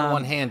count them on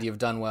one hand, you've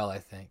done well, I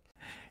think.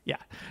 Yeah.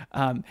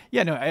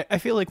 I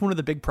feel like one of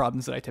the big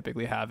problems that I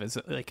typically have is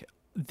like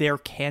there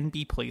can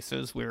be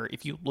places where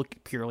if you look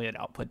purely at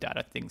output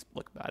data, things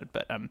look bad.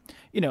 But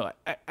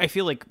I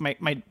feel like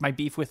my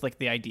beef with like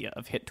the idea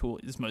of hit tool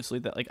is mostly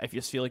that like I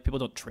just feel like people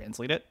don't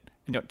translate it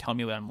and don't tell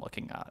me what I'm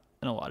looking at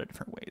in a lot of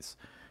different ways.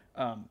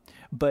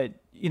 But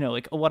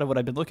like a lot of what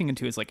I've been looking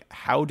into is like,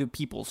 how do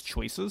people's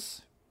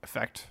choices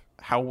affect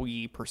how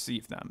we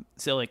perceive them?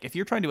 So like, if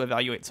you're trying to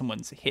evaluate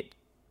someone's hit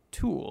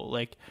tool,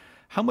 like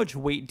how much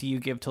weight do you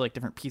give to like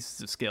different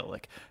pieces of skill,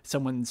 like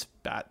someone's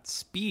bat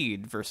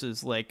speed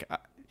versus like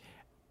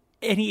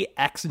any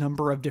X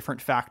number of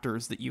different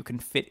factors that you can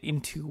fit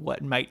into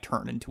what might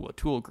turn into a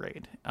tool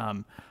grade?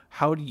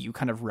 How do you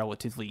kind of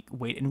relatively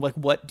weight, and like,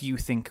 what do you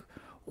think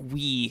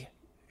we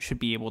should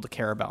be able to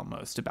care about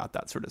most about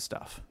that sort of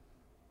stuff?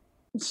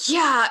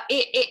 Yeah,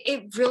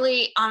 it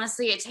really,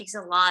 honestly, it takes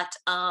a lot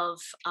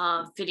of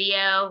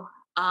video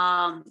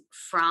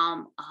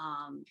from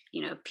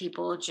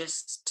people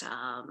just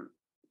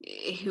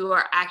who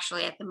are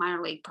actually at the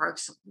minor league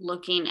parks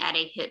looking at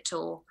a hit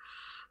tool,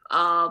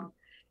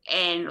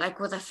 and like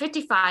with a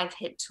 55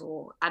 hit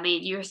tool, I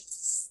mean,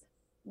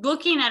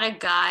 looking at a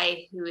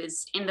guy who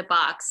is in the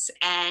box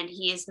and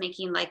he is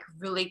making like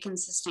really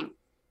consistent,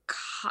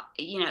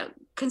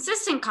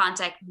 consistent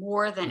contact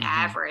more than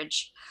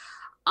average.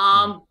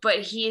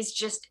 But he is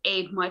just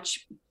a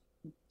much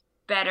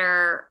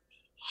better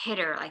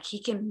hitter. Like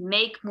he can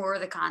make more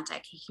of the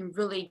contact. He can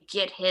really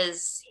get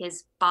his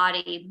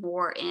body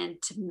more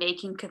into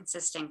making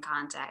consistent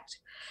contact.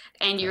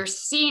 And you're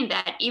seeing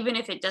that even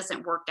if it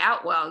doesn't work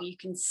out well, you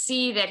can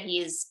see that he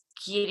is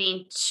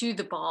getting to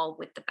the ball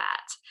with the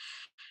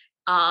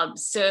bat.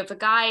 So if a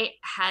guy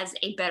has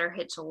a better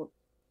hit tool,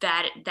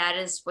 that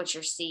is what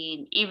you're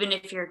seeing, even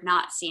if you're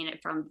not seeing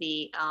it from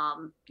the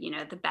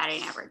the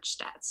batting average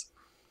stats.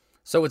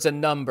 So it's a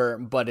number,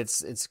 but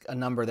it's a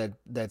number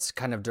that's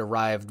kind of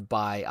derived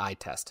by eye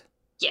test.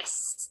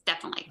 Yes,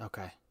 definitely.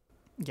 Okay.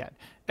 Yeah.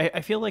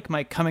 I feel like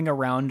my coming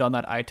around on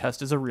that eye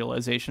test is a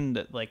realization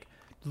that like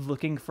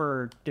looking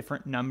for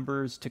different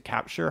numbers to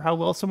capture how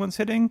well someone's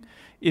hitting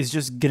is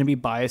just going to be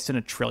biased in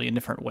a trillion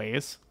different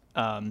ways.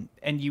 And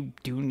you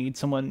do need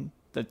someone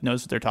that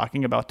knows what they're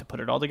talking about to put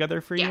it all together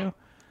for you.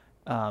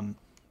 And,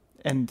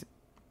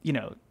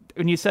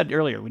 when you said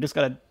earlier, we just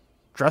got to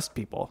trust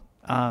people.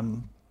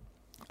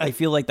 I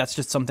feel like that's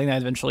just something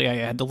that eventually I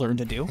had to learn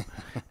to do.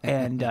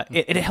 And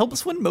it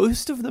helps when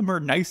most of them are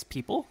nice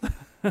people.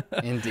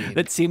 Indeed.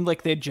 That seem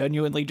like they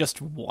genuinely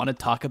just want to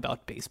talk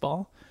about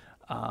baseball.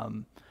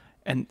 And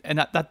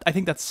that I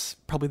think that's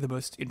probably the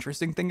most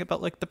interesting thing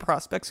about like the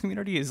prospects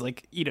community is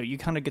like, you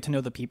kind of get to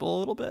know the people a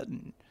little bit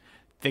and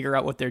figure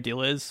out what their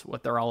deal is,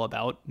 what they're all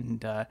about,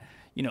 and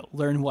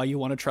learn why you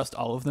want to trust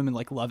all of them and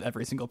like love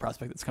every single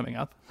prospect that's coming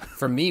up.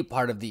 For me,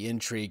 part of the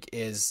intrigue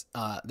is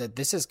that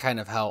this is kind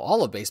of how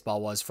all of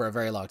baseball was for a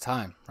very long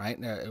time, right?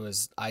 It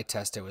was eye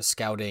test, it was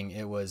scouting,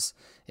 it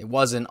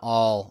wasn't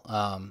all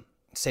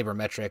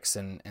sabermetrics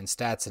and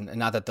stats, and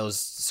not that those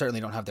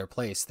certainly don't have their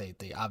place. They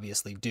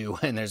obviously do,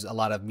 and there's a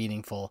lot of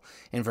meaningful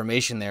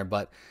information there,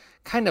 but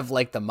kind of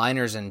like the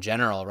minors in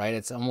general, right?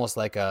 It's almost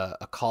like a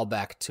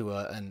callback to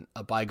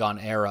a bygone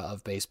era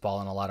of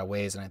baseball in a lot of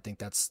ways, and I think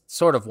that's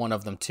sort of one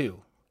of them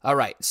too. All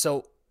right,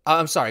 so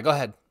I'm sorry, go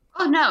ahead.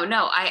 Oh,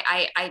 no,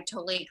 I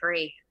totally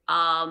agree.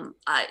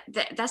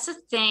 That's the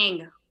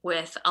thing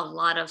with a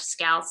lot of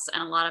scouts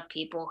and a lot of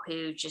people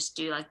who just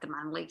do like the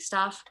minor league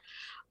stuff.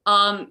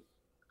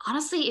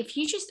 Honestly, if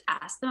you just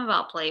ask them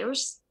about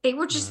players, they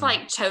were just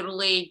like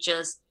totally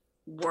just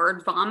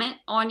word vomit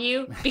on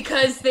you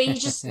because they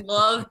just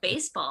love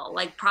baseball,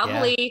 like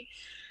probably,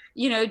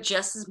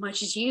 just as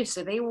much as you.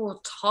 So they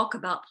will talk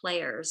about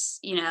players,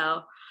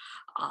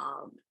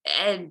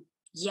 and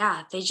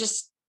yeah, they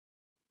just,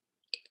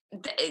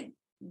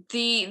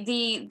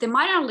 the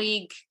minor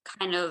league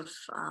kind of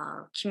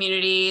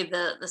community,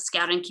 the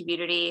scouting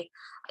community,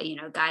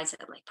 guys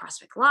at like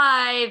Prospect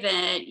Live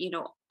and,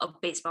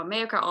 of Baseball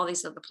America, all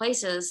these other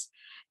places.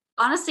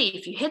 Honestly,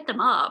 if you hit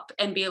them up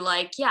and be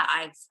like, yeah,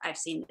 I've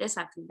seen this,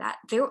 I've seen that,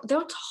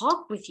 they'll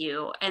talk with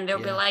you and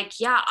they'll be like,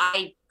 yeah,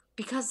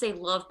 because they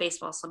love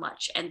baseball so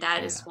much. And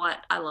that is what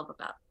I love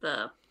about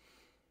the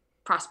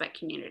prospect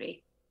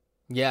community.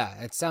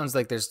 Yeah. It sounds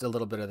like there's a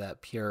little bit of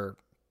that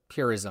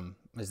purism.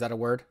 Is that a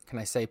word? Can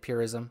I say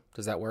purism?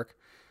 Does that work?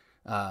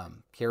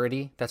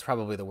 Purity. That's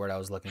probably the word I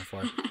was looking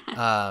for.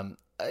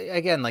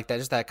 Again, like that,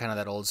 just that kind of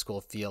that old school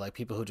feel, like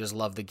people who just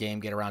love the game,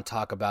 get around,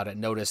 talk about it,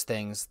 notice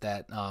things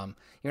that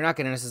you're not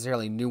going to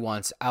necessarily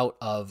nuance out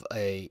of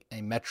a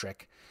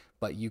metric,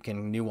 but you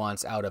can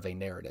nuance out of a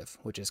narrative,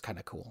 which is kind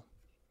of cool.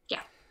 Yeah.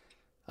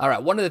 All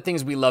right. One of the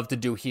things we love to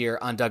do here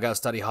on Dugout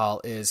Study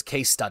Hall is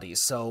case studies.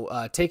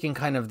 So taking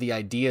kind of the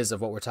ideas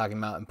of what we're talking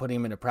about and putting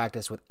them into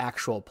practice with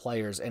actual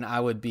players. And I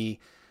would be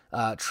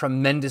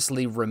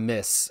tremendously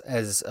remiss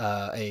as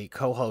a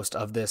co-host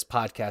of this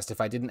podcast if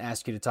I didn't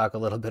ask you to talk a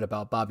little bit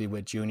about Bobby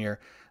Witt Jr.,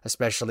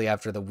 especially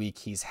after the week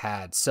he's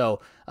had.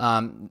 So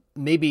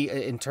maybe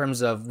in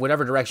terms of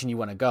whatever direction you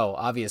want to go,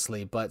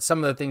 obviously, but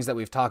some of the things that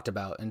we've talked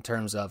about in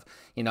terms of,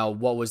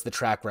 what was the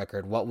track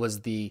record? What was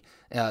the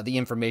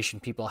information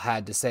people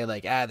had to say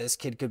like, this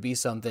kid could be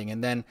something,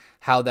 and then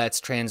how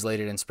that's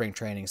translated in spring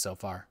training so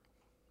far?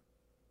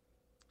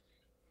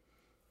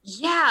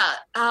 Yeah.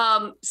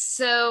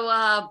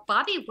 So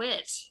Bobby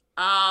Witt,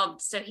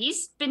 so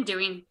he's been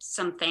doing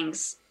some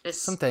things.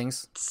 Some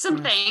things.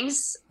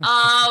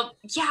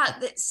 Yeah.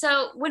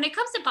 So when it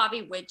comes to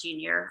Bobby Witt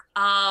Jr.,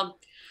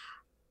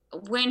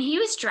 when he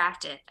was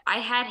drafted, I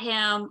had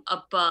him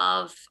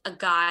above a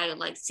guy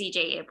like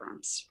CJ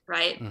Abrams,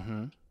 right?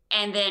 Mm-hmm.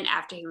 And then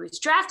after he was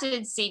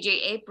drafted,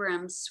 CJ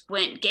Abrams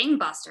went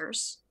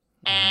gangbusters.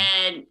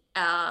 And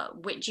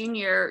Witt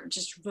Jr.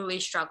 just really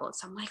struggled.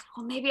 So I'm like,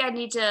 well, maybe I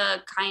need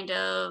to kind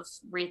of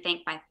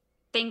rethink my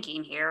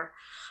thinking here.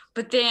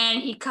 But then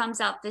he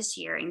comes out this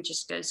year and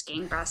just goes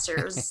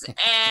gangbusters.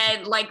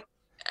 And like,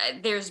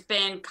 there's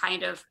been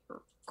kind of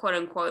quote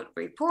unquote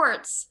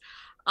reports,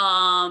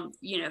 from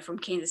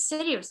Kansas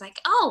City. It was like,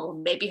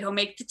 oh, maybe he'll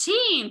make the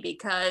team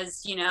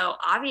because,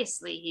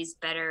 obviously he's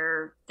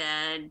better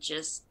than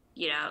just,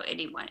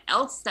 anyone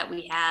else that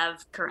we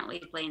have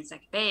currently playing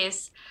second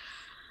base.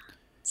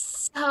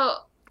 So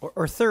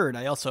Or third,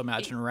 I also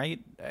imagine, right?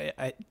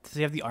 Does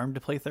he have the arm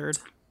to play third?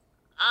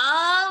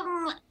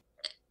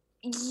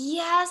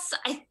 Yes,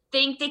 I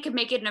think they could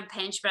make it in a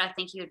pinch, but I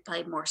think he would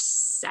play more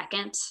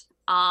second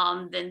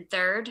than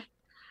third.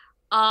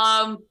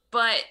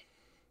 But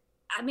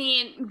I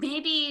mean,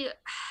 maybe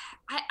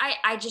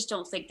I just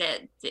don't think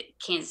that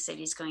Kansas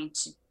City is going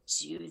to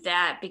do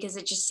that, because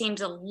it just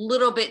seems a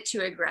little bit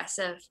too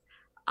aggressive,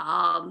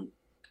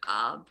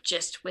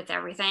 just with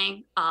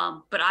everything.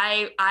 But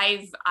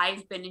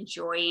I've been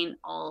enjoying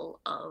all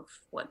of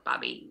what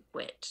Bobby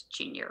Witt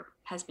Jr.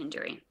 has been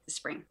doing this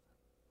spring.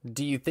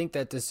 Do you think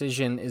that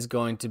decision is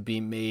going to be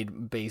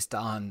made based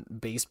on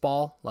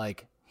baseball?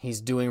 Like,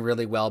 he's doing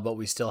really well, but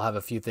we still have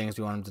a few things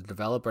we want him to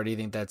develop? Or do you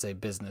think that's a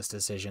business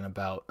decision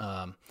about,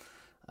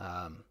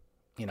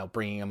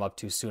 bringing him up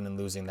too soon and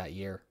losing that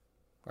year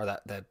or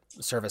that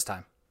service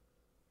time?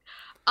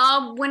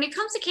 When it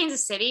comes to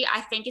Kansas City,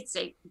 I think it's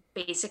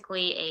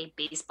basically a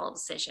baseball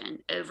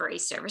decision over a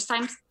service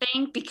time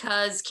thing,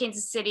 because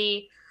Kansas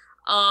City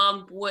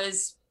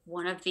was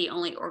one of the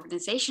only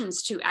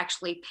organizations to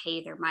actually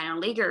pay their minor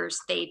leaguers.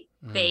 They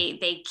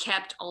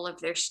kept all of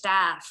their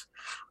staff.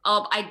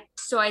 I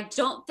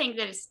don't think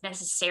that it's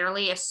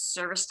necessarily a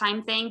service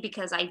time thing,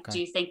 because I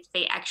do think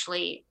they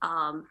actually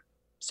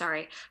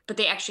but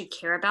they actually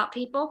care about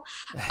people.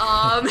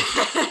 And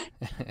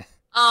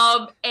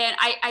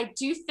I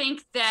do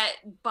think that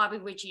Bobby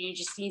Witt Jr.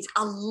 just needs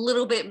a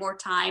little bit more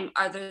time,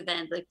 other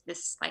than like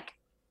this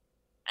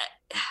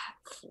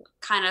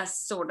kind of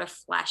sort of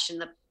flash in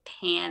the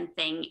pan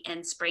thing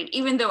in spring.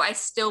 Even though I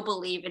still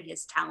believe in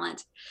his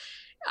talent,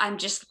 I'm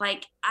just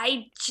like,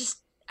 I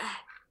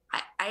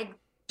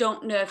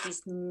don't know if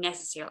he's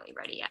necessarily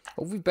ready yet.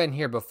 Well, we've been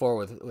here before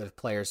with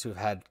players who've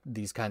had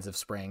these kinds of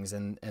springs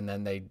and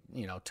then they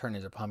turn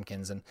into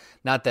pumpkins. And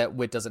not that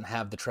Witt doesn't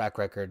have the track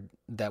record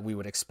that we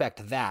would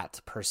expect that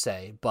per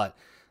se, but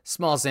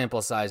small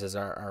sample sizes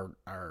are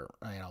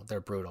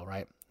they're brutal,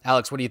 right?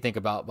 Alex, what do you think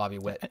about Bobby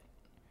Witt?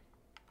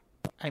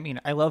 I mean,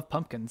 I love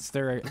pumpkins.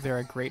 They're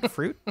a great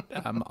fruit.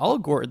 All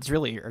gourds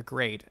really are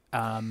great.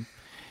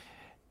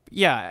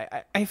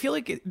 Yeah, I feel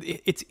like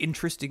it's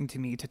interesting to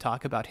me to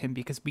talk about him,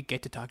 because we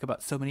get to talk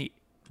about so many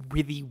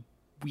really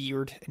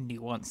weird and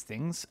nuanced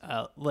things.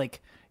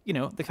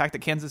 The fact that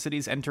Kansas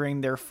City's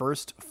entering their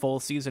first full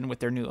season with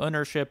their new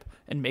ownership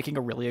and making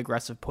a really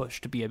aggressive push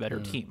to be a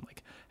better team.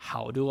 Like,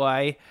 how do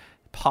I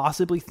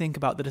possibly think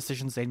about the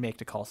decisions they make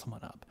to call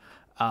someone up?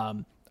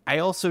 I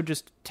also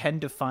just tend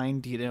to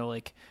find,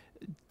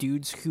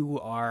 dudes who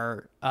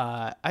are,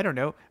 I don't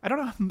know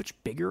how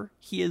much bigger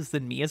he is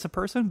than me as a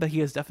person, but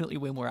he is definitely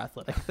way more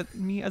athletic than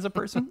me as a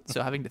person.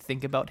 So having to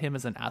think about him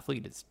as an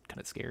athlete is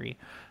kind of scary.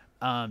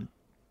 But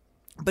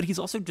he's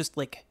also just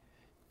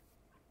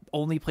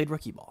only played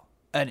rookie ball.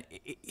 And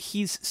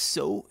he's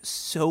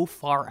so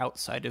far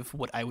outside of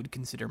what I would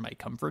consider my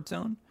comfort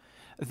zone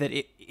that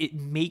it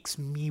makes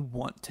me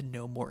want to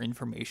know more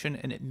information,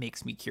 and it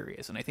makes me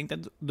curious. And I think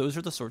that those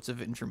are the sorts of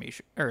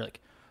information, or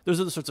those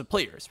are the sorts of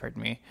players,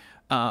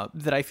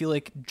 that I feel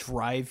like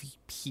drive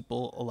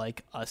people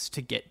like us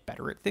to get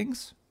better at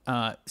things.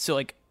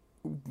 So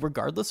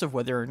regardless of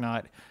whether or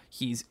not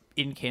he's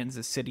in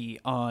Kansas City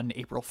on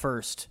April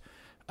 1st,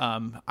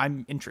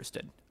 I'm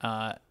interested.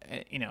 I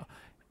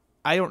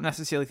don't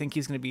necessarily think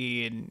he's going to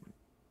be in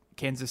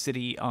Kansas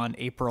City on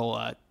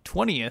April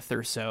 20th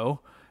or so.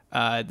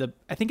 I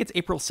think it's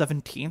April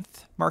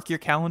 17th. Mark your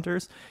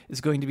calendars.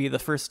 Is going to be the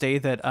first day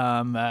that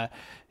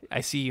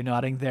I see you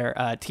nodding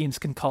there. Teams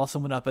can call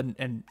someone up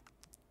and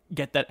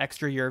get that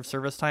extra year of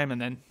service time,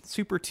 and then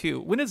Super 2.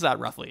 When is that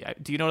roughly?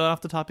 Do you know that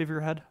off the top of your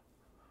head?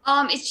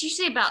 It's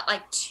usually about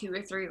 2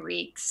 or 3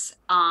 weeks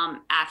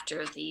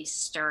after the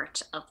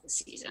start of the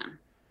season.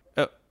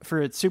 Oh,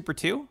 for Super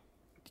 2?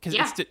 Because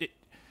really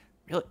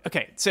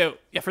okay. So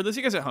yeah, for those of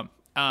you guys at home,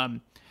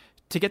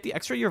 to get the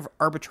extra year of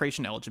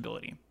arbitration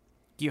eligibility,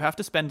 you have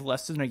to spend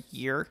less than a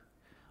year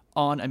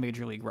on a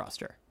major league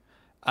roster.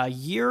 A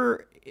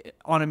year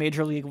on a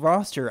major league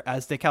roster,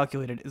 as they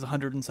calculated, is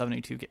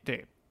 172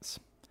 days.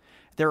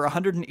 There are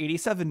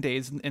 187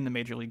 days in the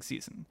major league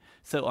season.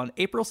 So on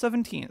April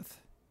 17th,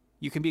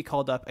 you can be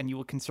called up and you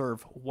will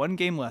conserve 1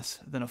 game less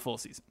than a full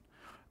season.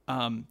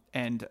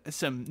 And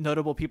some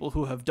notable people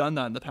who have done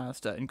that in the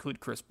past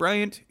include Chris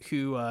Bryant,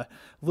 who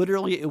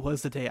literally it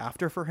was the day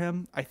after for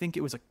him. I think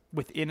it was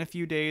within a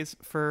few days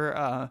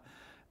for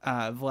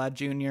Vlad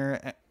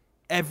Jr.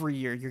 Every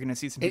year you're going to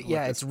see some people.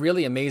 It's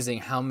really amazing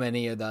how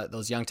many of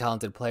those young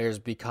talented players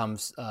become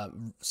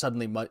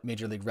suddenly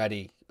major league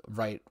ready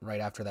right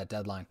after that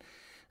deadline.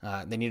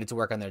 They needed to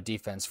work on their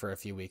defense for a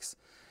few weeks.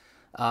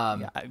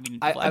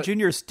 Vlad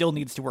Jr. still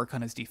needs to work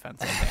on his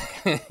defense, I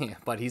think.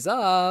 But he's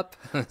up,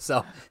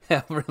 so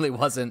that really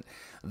wasn't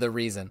the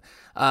reason.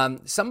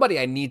 Somebody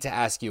I need to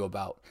ask you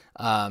about,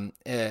 and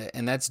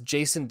that's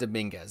Jason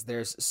Dominguez.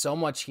 There's so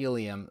much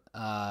helium.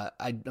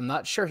 I'm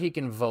not sure he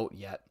can vote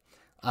yet.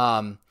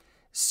 I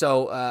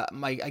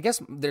guess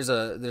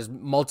there's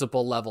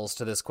multiple levels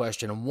to this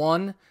question.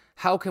 One,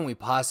 how can we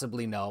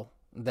possibly know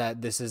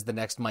that this is the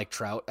next Mike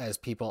Trout, as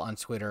people on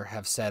Twitter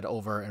have said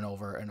over and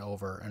over and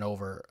over and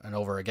over and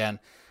over again.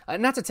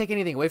 Not to take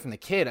anything away from the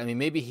kid. I mean,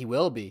 maybe he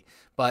will be,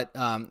 but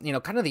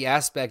kind of the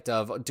aspect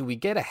of, do we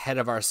get ahead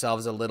of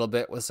ourselves a little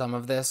bit with some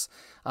of this?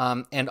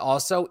 And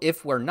also,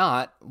 if we're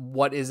not,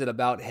 what is it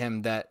about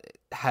him that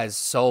has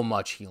so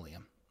much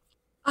helium?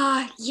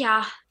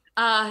 Yeah.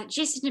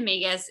 Jason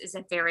Dominguez is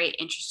a very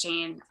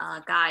interesting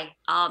guy.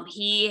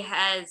 He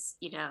has,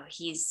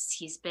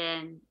 he's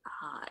been,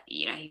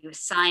 he was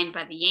signed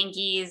by the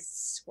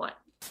Yankees,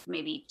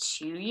 maybe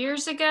 2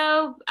 years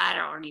ago? I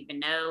don't even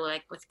know.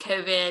 Like with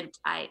COVID,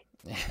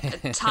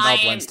 it all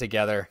blends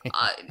together.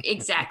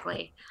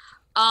 Exactly.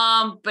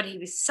 But he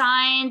was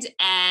signed,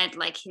 and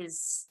like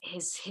his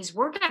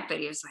workout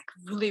video is like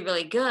really,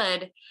 really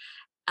good.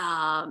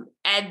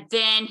 And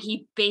then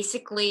he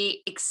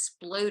basically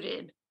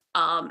exploded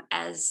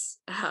as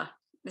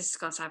this is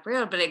gonna sound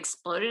real, but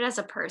exploded as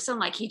a person.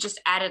 Like he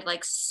just added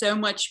like so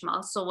much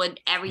muscle and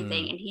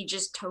everything, and he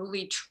just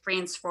totally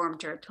transformed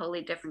to a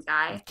totally different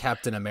guy.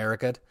 Captain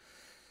America.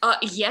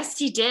 Yes,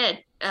 he did.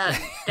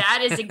 That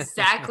is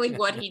exactly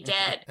what he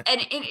did,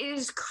 and it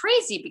is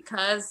crazy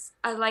because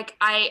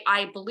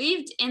I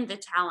believed in the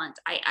talent.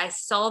 I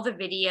saw the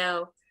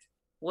video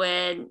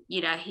when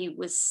he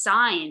was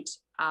signed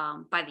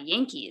by the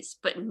Yankees,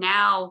 but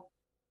now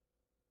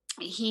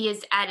he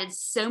has added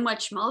so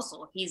much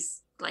muscle.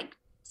 He's like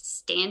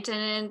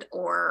Stanton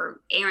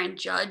or Aaron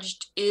Judge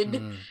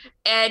and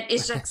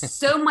it's like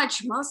so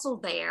much muscle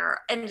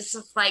there, and it's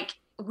just like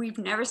we've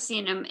never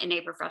seen him in a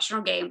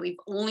professional game. We've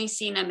only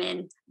seen him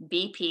in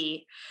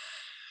BP,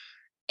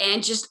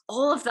 and just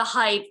all of the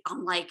hype.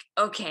 I'm like,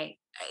 okay,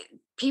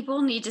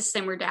 people need to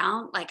simmer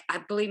down. Like,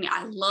 believe me,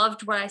 I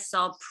loved what I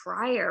saw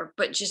prior,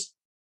 but just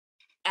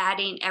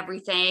adding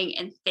everything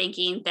and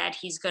thinking that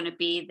he's going to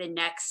be the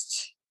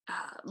next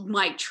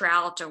Mike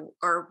Trout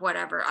or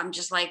whatever. I'm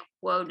just like,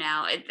 whoa,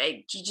 now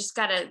you just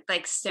gotta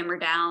like simmer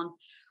down.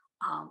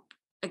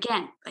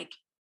 Again, like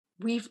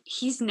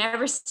he's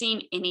never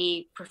seen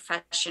any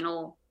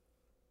professional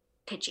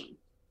pitching.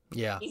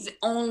 Yeah, he's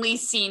only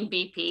seen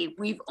BP.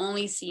 We've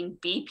only seen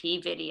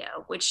BP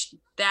video, which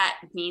that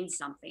means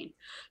something.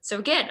 So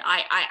again,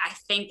 I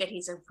think that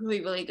he's a really,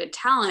 really good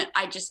talent.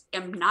 I just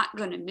am not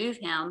going to move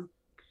him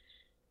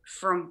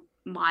from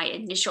my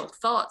initial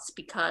thoughts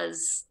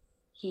because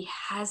he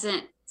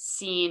hasn't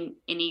seen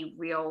any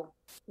real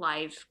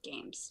live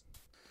games.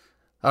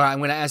 All right, I'm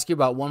going to ask you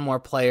about one more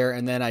player,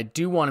 and then I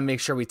do want to make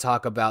sure we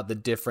talk about the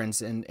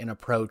difference in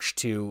approach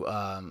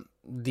to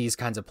these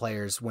kinds of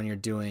players when you're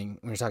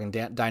talking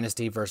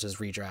dynasty versus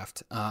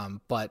redraft.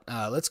 But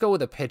let's go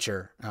with a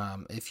pitcher,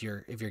 if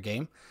you're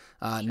game,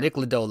 sure. Nick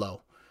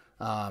Lodolo,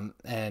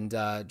 and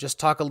just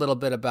talk a little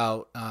bit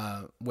about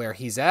where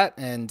he's at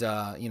and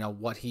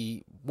where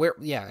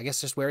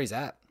he's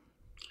at.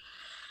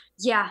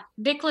 Yeah,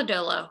 Nick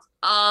Lodolo.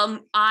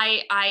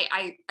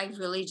 I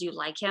really do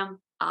like him.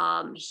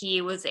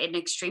 He was an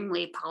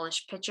extremely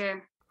polished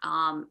pitcher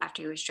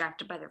after he was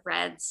drafted by the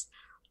Reds.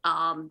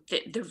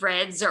 The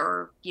Reds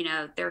are,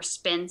 they're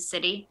spin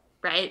city,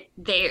 right?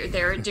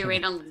 They're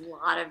doing a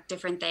lot of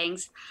different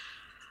things.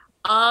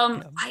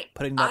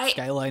 Putting that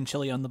skyline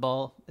chili on the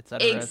ball, et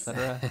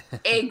cetera.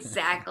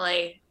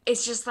 Exactly.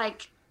 It's just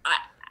like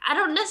I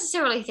don't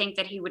necessarily think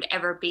that he would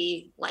ever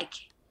be like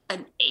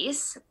an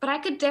ace, but I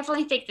could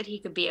definitely think that he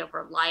could be a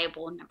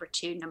reliable number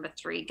 2, number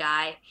 3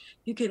 guy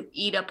who can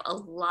eat up a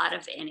lot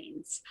of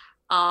innings.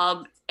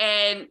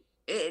 And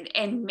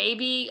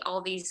maybe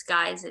all these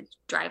guys at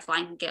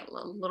Driveline can get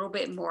a little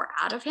bit more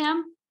out of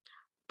him,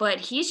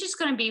 but he's just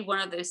going to be one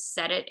of those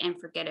set it and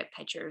forget it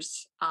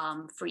pitchers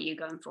for you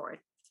going forward.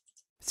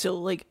 So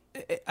like,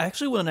 I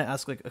actually want to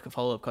ask like a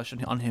follow-up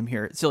question on him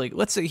here. So like,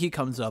 let's say he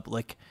comes up,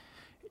 like,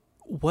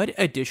 what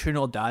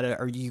additional data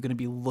are you going to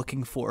be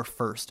looking for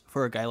first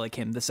for a guy like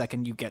him the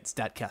second you get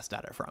StatCast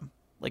data from?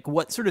 Like,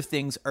 what sort of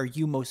things are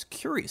you most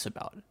curious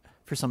about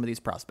for some of these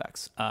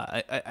prospects?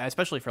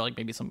 Especially for like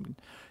maybe some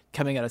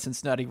coming out of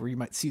Cincinnati where you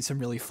might see some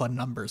really fun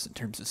numbers in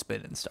terms of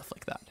spin and stuff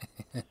like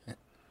that.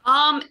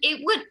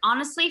 It would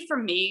honestly, for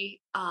me,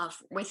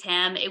 with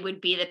him, it would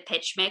be the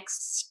pitch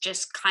mix,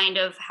 just kind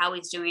of how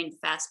he's doing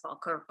fastball,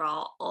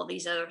 curveball, all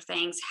these other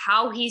things,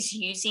 how he's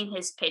using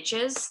his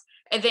pitches.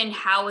 And then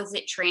how is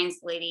it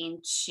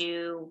translating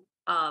to,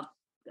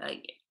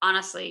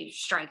 honestly,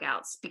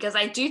 strikeouts? Because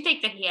I do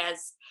think that he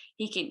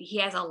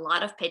has a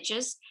lot of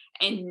pitches,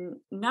 and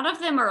none of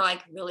them are like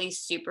really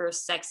super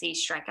sexy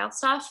strikeout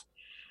stuff.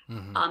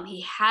 Mm-hmm.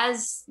 He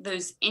has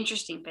those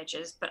interesting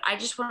pitches, but I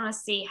just want to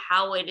see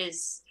how it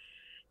is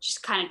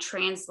just kind of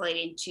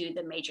translating to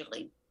the major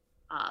league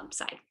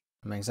side.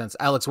 Makes sense.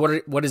 Alex,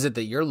 what is it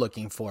that you're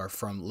looking for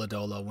from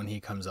Lodolo when he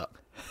comes up?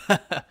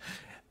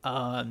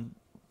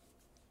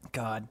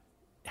 God,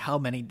 how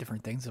many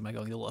different things am I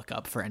going to look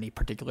up for any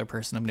particular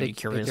person I'm going to be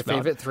curious about?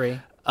 Favorite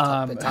 3.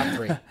 Top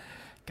 3.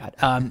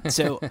 God.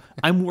 So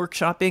I'm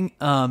workshopping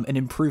an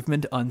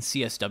improvement on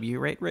CSW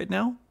rate right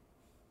now.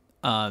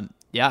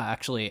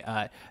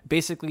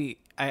 Basically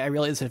I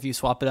realize that if you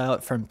swap it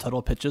out from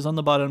total pitches on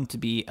the bottom to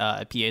be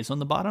PAs on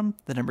the bottom,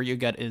 the number you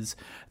get is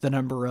the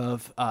number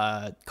of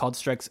called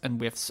strikes and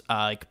whiffs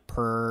like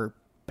per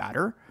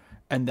batter,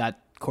 and that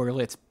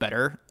correlates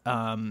better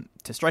to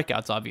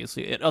strikeouts.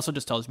 Obviously, it also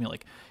just tells me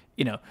like,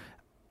 you know,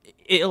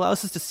 it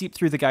allows us to seep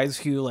through the guys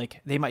who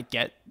like they might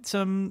get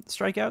some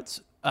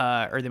strikeouts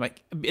or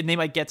they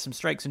might get some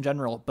strikes in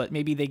general, but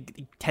maybe they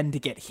tend to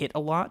get hit a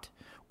lot,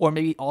 or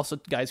maybe also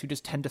guys who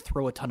just tend to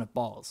throw a ton of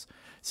balls.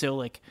 So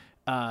like,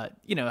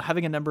 you know,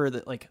 having a number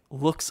that like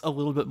looks a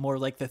little bit more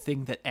like the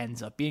thing that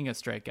ends up being a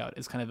strikeout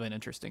is kind of an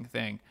interesting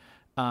thing.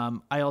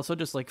 I also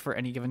just like for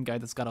any given guy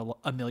that's got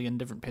a million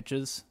different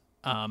pitches,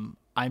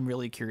 I'm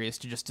really curious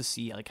to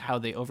see like how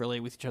they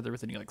overlay with each other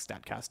with any like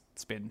StatCast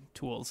spin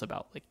tools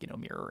about like, you know,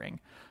 mirroring.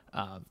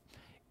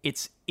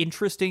 It's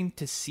interesting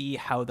to see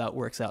how that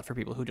works out for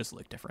people who just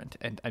look different,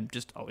 and I'm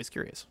just always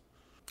curious.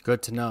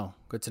 Good to know.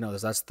 Good to know.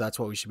 That's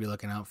what we should be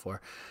looking out for.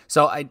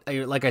 So I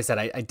like I said,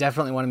 I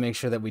definitely want to make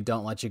sure that we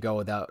don't let you go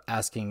without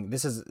asking.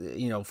 This is,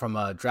 you know, from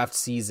a draft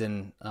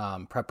season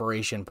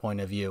preparation point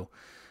of view.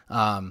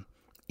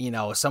 You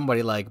know,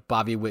 somebody like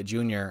Bobby Witt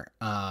Jr.,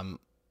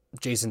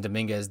 Jason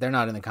Dominguez, they're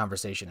not in the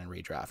conversation in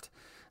redraft.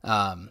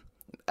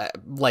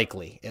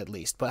 Likely, at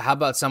least. But how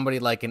about somebody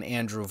like an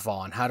Andrew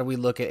Vaughn? How do we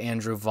look at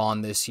Andrew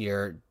Vaughn this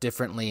year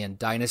differently in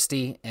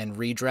Dynasty and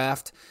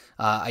redraft?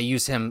 I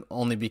use him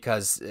only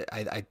because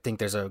I think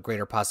there's a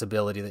greater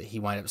possibility that he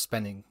winds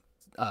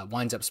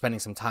up spending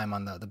some time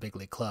on the big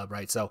league club,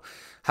 right? So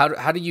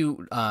how do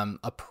you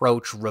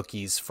approach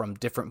rookies from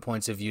different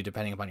points of view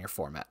depending upon your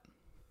format?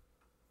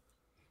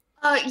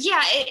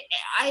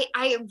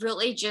 I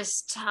really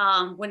just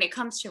when it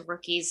comes to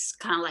rookies,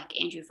 kind of like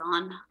Andrew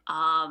Vaughn,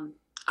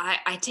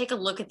 I take a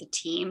look at the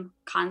team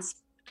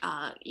context,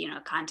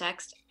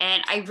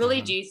 and I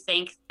really do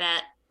think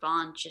that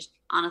Vaughn just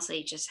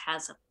honestly just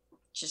has a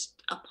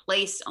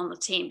place on the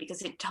team,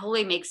 because it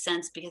totally makes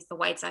sense, because the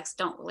White Sox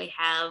don't really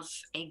have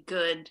a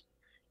good,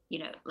 you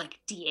know, like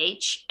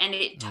DH, and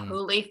it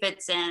totally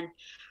fits in.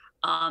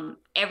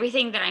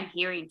 Everything that I'm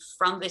hearing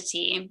from the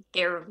team,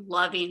 they're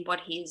loving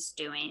what he's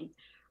doing.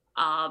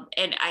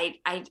 And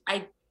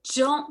I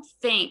don't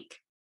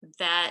think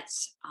that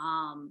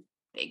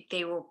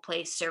they will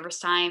play service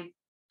time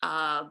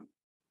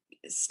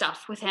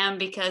stuff with him,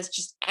 because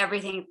just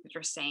everything that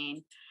you're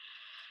saying.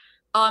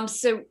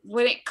 So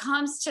when it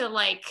comes to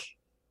like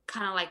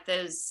kind of like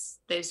those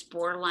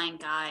borderline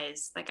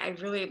guys, like I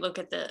really look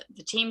at the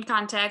team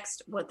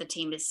context, what the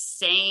team is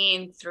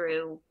saying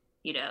through,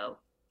 you know,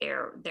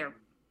 their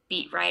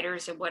beat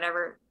writers or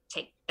whatever.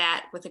 Take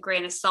that with a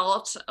grain of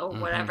salt or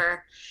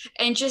whatever,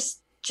 and just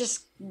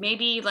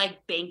maybe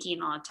like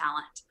banking on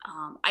talent.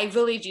 I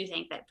really do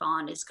think that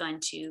Vaughn is going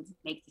to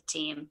make the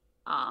team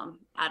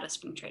out of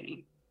spring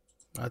training.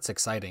 That's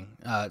exciting.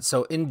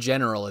 So in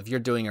general, if you're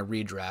doing a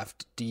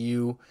redraft, do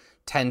you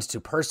tend to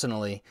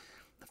personally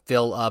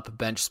fill up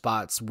bench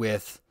spots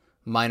with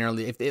minor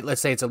league?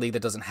 Let's say it's a league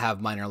that doesn't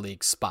have minor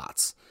league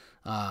spots.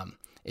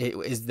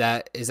 Is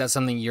that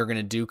something you're going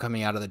to do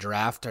coming out of the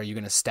draft? Are you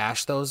going to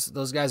stash those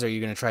guys? Or are you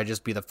going to try to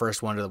just be the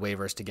first one to the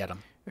waivers to get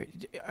them?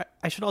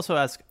 I should also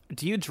ask,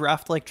 do you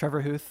draft like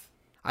Trevor Huth?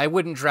 I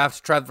wouldn't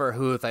draft Trevor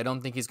Huth. I don't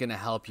think he's going to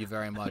help you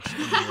very much in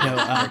your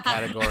other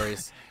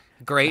categories.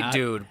 Great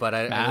dude, but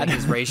I think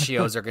his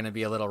ratios are going to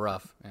be a little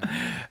rough.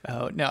 Yeah.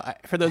 Oh, no.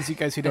 For those of you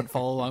guys who don't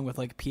follow along with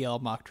like PL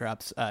mock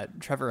drafts,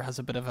 Trevor has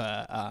a bit of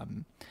a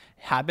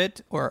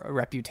habit or a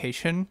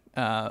reputation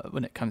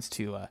when it comes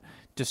to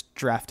just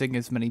drafting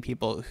as many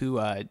people who,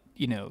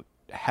 you know,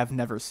 have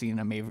never seen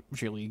a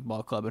major league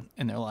ball club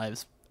in their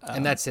lives.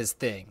 And that's his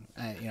thing.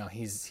 You know,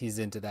 he's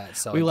into that.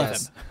 So we love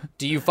him.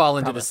 Do you fall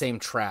into the same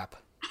trap?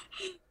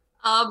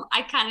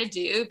 I kind of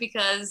do,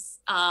 because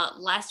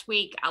last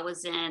week I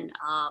was in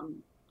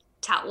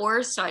Tout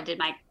Wars, so I did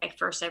my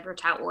first ever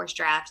Tout Wars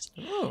draft.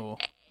 Oh,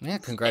 yeah!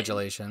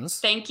 Congratulations.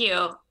 Thank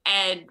you.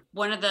 And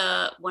one of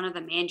the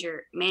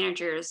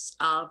managers,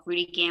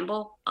 Rudy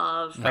Gamble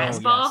of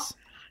Fastball,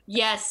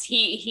 yes,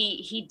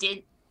 he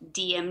did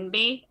DM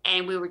me,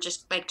 and we were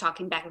just like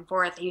talking back and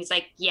forth. He was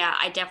like, "Yeah,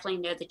 I definitely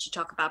know that you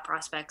talk about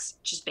prospects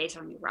just based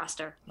on your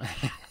roster."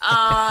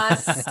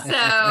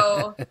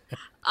 So.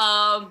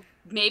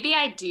 Maybe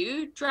I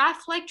do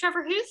draft like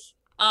Trevor Huth.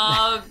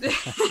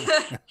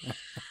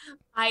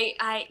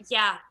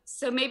 Yeah.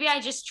 So maybe I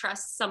just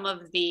trust some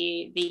of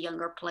the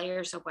younger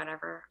players or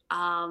whatever.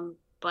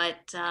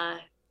 But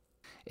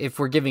if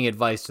we're giving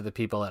advice to the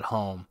people at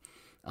home,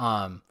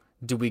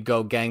 do we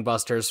go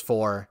gangbusters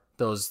for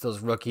those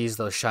rookies,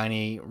 those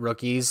shiny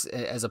rookies,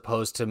 as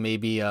opposed to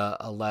maybe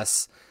a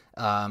less,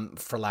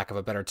 for lack of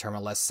a better term, a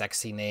less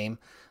sexy name?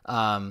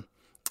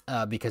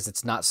 Because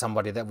it's not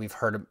somebody that we've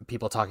heard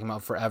people talking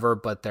about forever,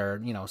 but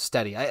they're, you know,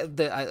 steady.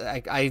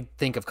 I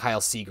think of Kyle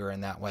Seager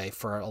in that way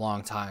for a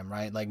long time,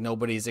 right? Like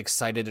nobody's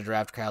excited to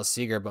draft Kyle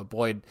Seager, but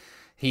boy,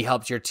 he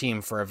helped your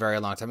team for a very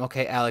long time.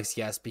 Okay, Alex,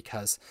 yes,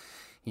 because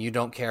you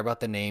don't care about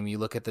the name, you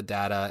look at the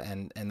data,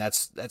 and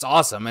that's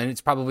awesome, and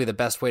it's probably the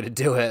best way to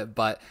do it.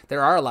 But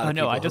there are a lot of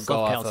people I just who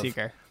go love off Kyle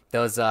Seager.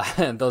 those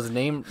the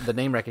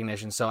name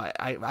recognition. So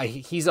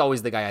he's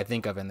always the guy I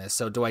think of in this.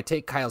 So do I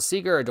take Kyle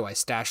Seager or do I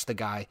stash the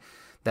guy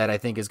that I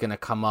think is going to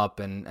come up,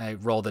 and I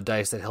roll the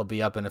dice that he'll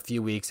be up in a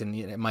few weeks, and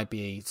it might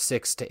be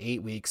 6 to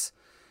 8 weeks?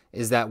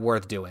 Is that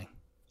worth doing?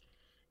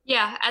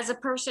 Yeah, as a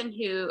person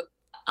who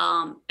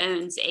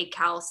owns a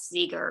Kyle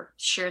Seager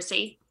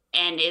jersey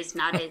and is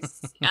not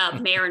as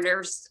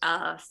Mariners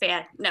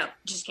fan, no,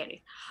 just kidding.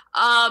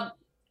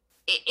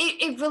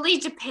 It really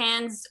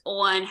depends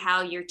on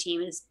how your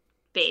team is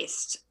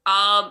based.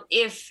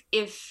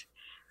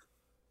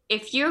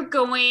 If you're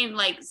going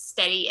like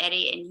steady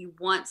Eddie and you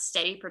want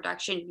steady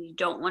production, you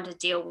don't want to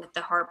deal with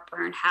the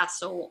heartburn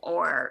hassle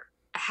or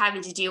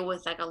having to deal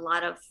with like a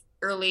lot of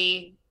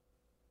early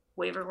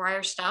waiver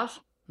wire stuff,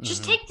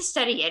 just take the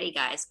steady Eddie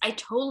guys. I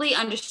totally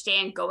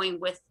understand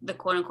going with the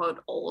quote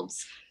unquote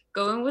olds,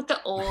 going with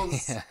the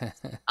olds.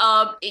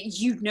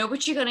 You know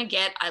what you're going to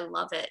get. I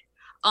love it.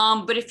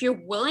 But if you're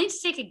willing to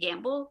take a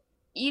gamble,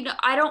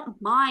 I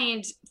don't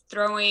mind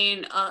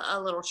throwing a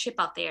little chip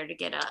out there to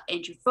get a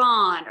Andrew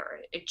Vaughn or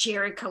a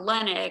Jerry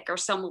Kelenic or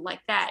someone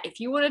like that. If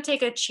you want to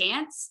take a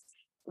chance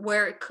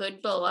where it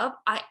could blow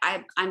up,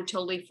 I'm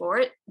totally for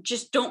it.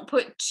 Just don't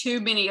put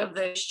too many of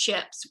those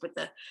chips with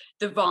the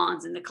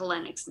Vaughns and the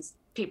Kelenics and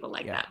people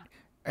like that.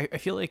 I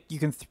feel like you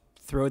can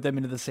throw them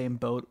into the same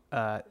boat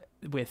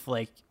with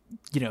like,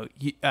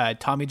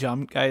 Tommy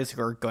John guys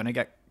who are going to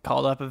get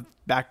called up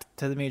back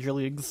to the major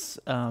leagues,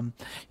 from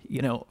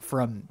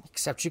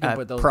except you can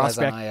put those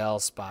prospect. guys on IL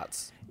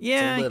spots.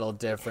 Yeah, it's a little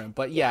different,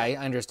 but yeah, I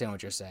understand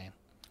what you're saying.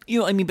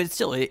 But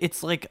still,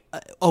 it's like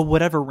a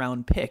whatever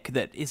round pick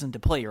that isn't a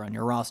player on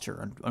your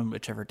roster on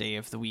whichever day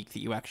of the week that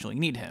you actually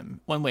need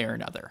him, one way or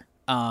another.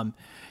 The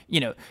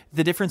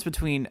difference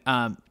between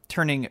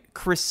turning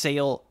Chris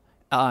Sale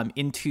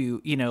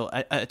into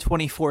a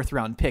 24th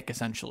round pick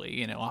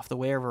essentially, off the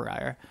waiver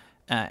wire.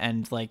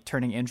 And like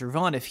turning Andrew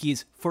Vaughn, if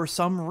he's for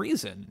some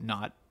reason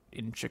not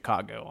in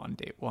Chicago on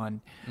day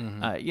one,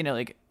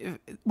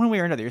 one way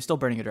or another, you're still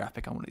burning a draft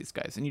pick on one of these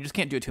guys, and you just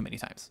can't do it too many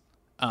times.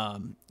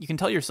 You can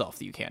tell yourself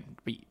that you can,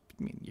 but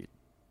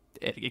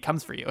it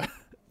comes for you.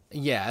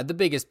 Yeah, the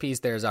biggest piece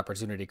there is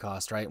opportunity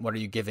cost, right? What are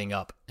you giving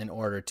up in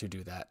order to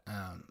do that?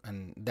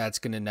 And that's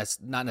going to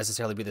not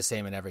necessarily be the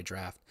same in every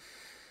draft.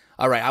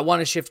 All right, I want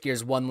to shift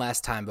gears one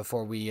last time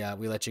before we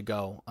let you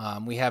go.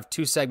 We have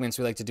 2 segments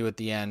we like to do at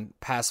the end,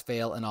 pass,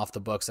 fail, and off the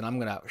books, and I'm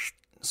going to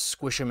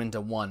squish them into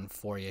one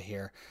for you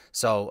here.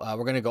 So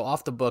we're going to go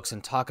off the books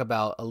and talk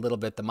about a little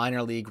bit the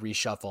minor league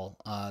reshuffle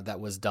that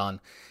was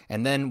done.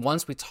 And then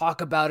once we talk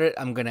about it,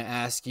 I'm going to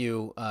ask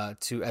you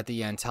to, at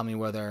the end, tell me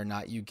whether or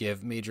not you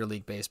give Major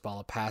League Baseball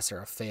a pass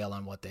or a fail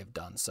on what they've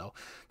done. So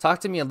talk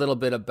to me a little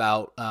bit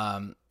about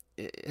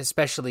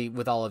especially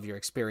with all of your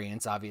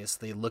experience,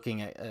 obviously,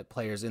 looking at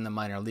players in the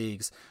minor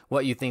leagues,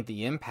 what you think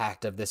the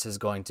impact of this is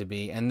going to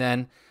be, and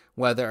then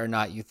whether or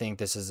not you think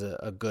this is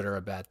a good or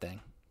a bad thing.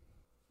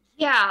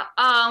 Yeah,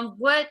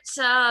 what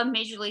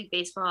Major League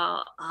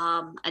Baseball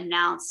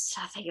announced,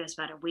 I think it was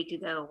about a week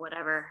ago,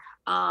 whatever,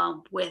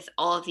 with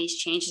all of these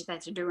changes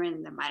that they're doing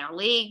in the minor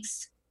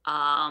leagues.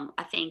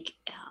 I think,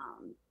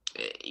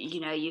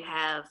 you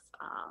have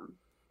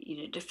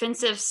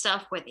defensive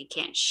stuff where they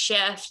can't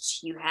shift.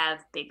 You have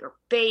bigger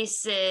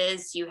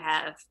bases. You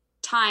have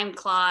time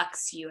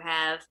clocks. You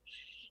have,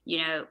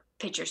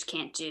 pitchers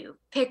can't do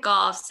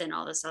pickoffs and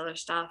all this other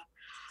stuff.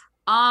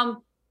 I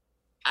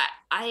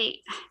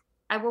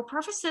will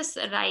preface this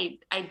that I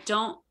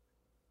don't.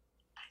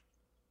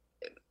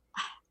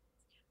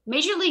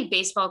 Major League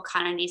Baseball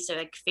kind of needs to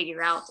like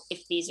figure out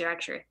if these are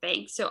actually a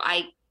thing. So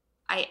I'm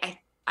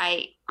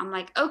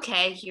like,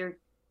 okay, you're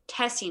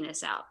testing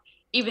this out.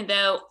 Even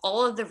though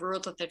all of the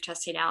rules that they're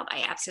testing out,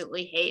 I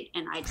absolutely hate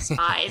and I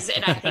despise,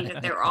 and I think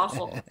that they're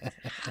awful.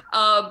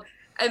 Other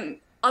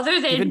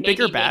than even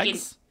bigger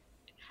bags.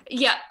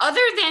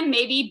 Other than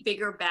maybe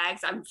bigger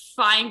bags, I'm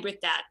fine with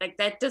that. Like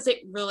that doesn't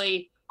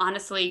really,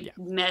 honestly,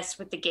 mess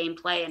with the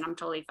gameplay, and I'm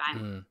totally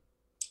fine.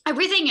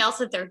 Everything else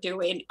that they're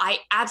doing, I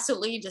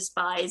absolutely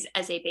despise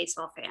as a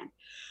baseball fan,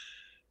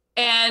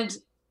 and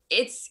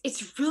it's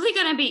really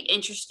going to be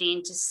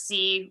interesting to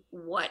see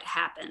what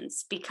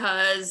happens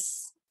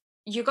because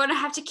you're going to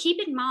have to keep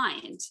in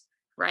mind,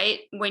 right,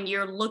 when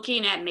you're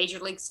looking at major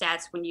league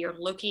stats, when you're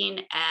looking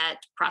at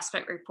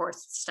prospect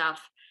reports and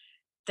stuff,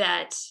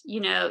 that,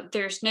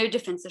 there's no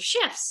defensive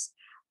shifts.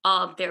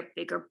 They're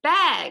bigger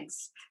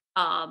bags.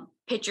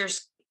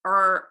 Pitchers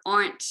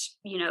aren't,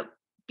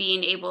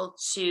 being able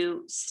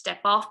to step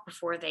off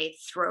before they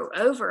throw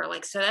over.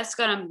 Like, so that's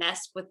going to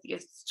mess with your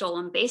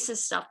stolen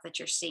bases stuff that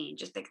you're seeing.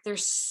 Just like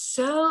there's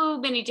so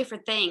many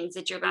different things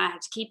that you're going to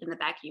have to keep in the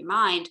back of your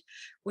mind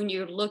when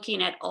you're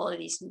looking at all of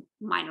these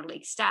minor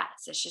league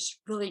stats. It's just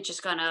really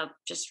just going to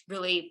just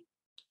really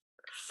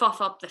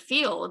fuff up the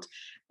field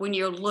when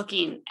you're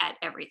looking at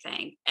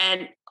everything.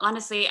 And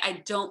honestly,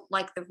 I don't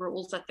like the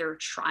rules that they're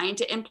trying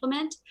to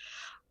implement,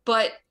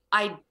 but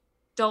I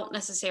don't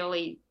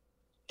necessarily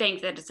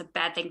think that it's a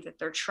bad thing that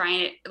they're trying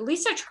it. At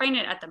least they're trying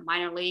it at the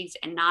minor leagues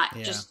and not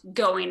just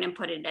going and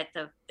put it at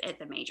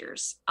the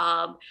majors.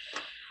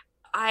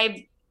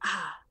 I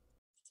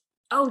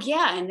Oh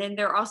yeah, and then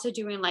they're also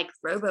doing like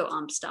robo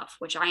stuff,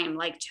 which I am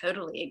like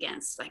totally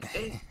against. Like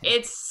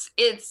it's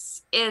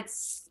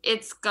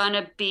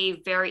gonna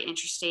be very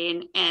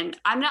interesting, and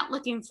I'm not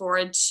looking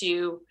forward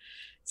to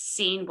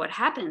seeing what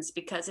happens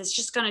because it's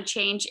just gonna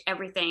change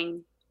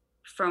everything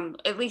from,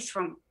 at least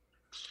from,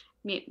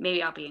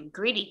 maybe I'll be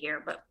greedy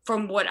here, but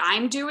from what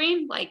I'm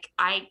doing, like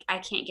I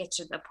can't get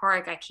to the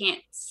park, I can't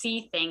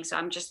see things, so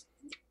I'm just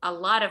a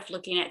lot of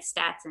looking at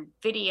stats and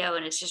video,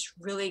 and it's just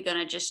really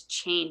gonna just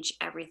change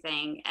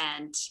everything,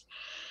 and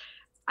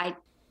I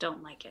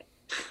don't like it.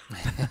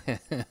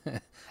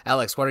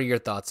 Alex, what are your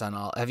thoughts on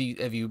all? Have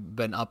you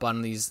been up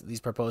on these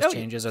proposed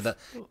changes, or the?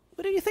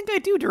 What do you think I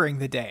do during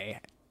the day?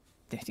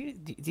 Do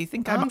you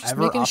think I'm just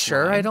ever making offline?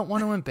 sure I don't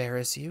want to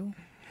embarrass you.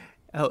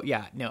 Oh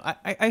yeah, no,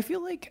 I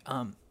feel like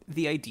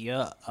the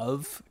idea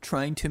of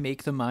trying to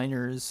make the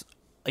minors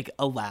like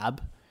a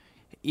lab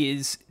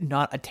is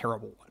not a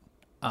terrible one.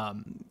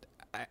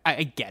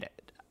 I get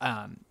it.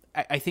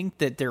 I think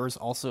that there is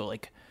also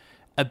like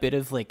a bit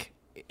of like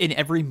in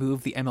every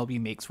move the MLB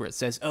makes where it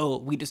says, oh,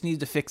 we just need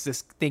to fix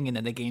this thing and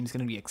then the game's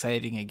going to be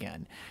exciting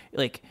again.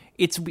 Like,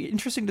 it's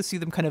interesting to see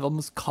them kind of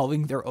almost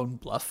calling their own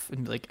bluff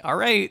and be like, all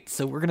right,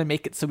 so we're going to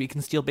make it so we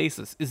can steal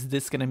bases. Is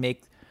this going to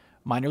make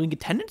minor league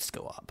attendance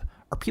go up?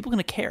 Are people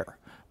going to care?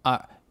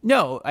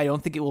 No, I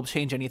don't think it will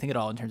change anything at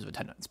all in terms of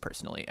attendance,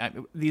 personally.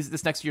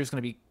 This next year is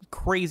going to be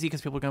crazy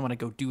because people are going to want to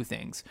go do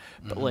things.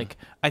 But, like,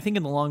 I think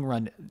in the long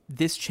run,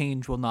 this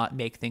change will not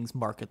make things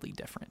markedly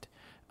different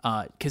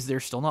because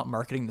they're still not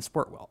marketing the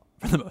sport well,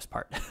 for the most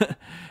part.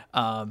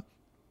 Now,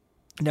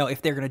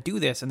 if they're going to do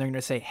this and they're going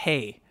to say,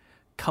 hey,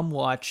 come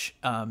watch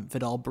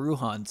Vidal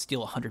Brujan steal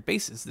 100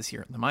 bases this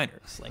year in the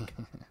minors,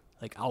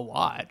 like I'll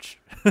watch.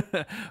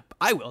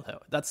 I will,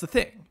 though. That's the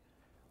thing.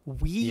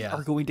 We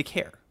are going to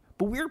care.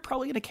 But we're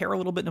probably going to care a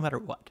little bit no matter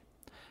what.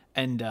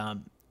 And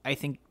I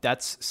think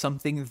that's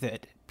something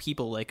that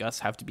people like us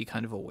have to be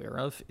kind of aware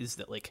of, is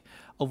that like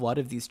a lot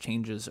of these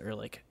changes are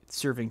like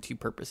serving two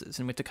purposes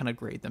and we have to kind of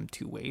grade them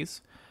two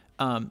ways.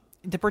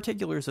 The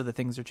particulars of the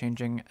things are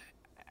changing.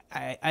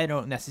 I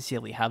don't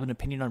necessarily have an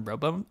opinion on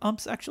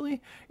robo-umps,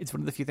 actually. It's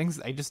one of the few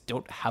things I just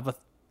don't have a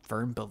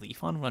firm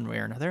belief on one way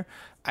or another.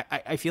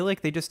 I feel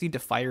like they just need to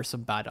fire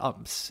some bad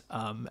umps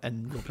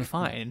and we'll be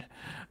fine.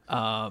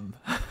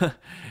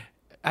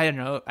 I don't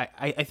know.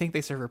 I think they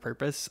serve a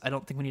purpose. I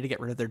don't think we need to get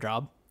rid of their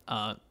job.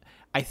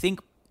 I think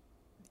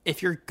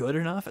if you're good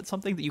enough at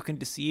something that you can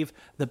deceive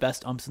the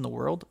best umps in the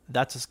world,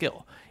 that's a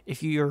skill.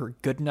 If you're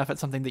good enough at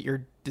something that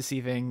you're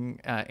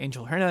deceiving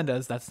Angel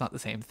Hernandez, that's not the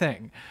same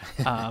thing.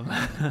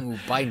 Ooh,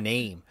 by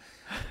name.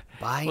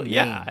 By name.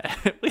 Yeah.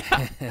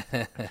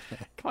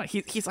 Come on,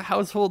 he's a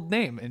household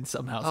name in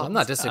some households. Oh, I'm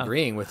not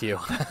disagreeing with you.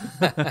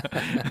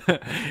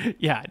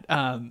 Yeah.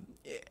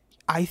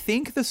 I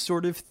think the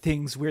sort of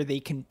things where they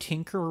can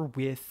tinker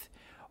with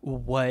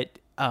what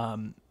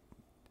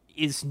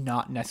is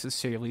not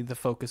necessarily the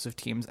focus of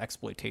teams'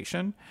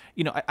 exploitation.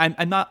 You know,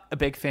 I'm not a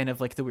big fan of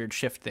like the weird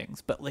shift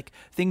things, but like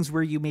things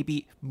where you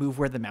maybe move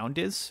where the mound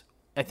is,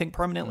 I think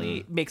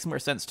permanently makes more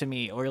sense to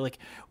me. Or like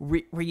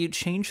where you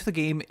change the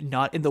game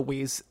not in the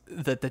ways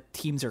that the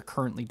teams are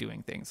currently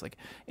doing things. Like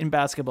in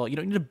basketball, you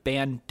don't need to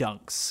ban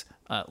dunks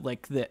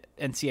like the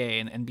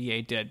NCAA and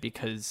NBA did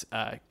because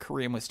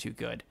Kareem was too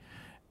good.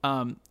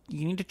 You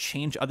need to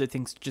change other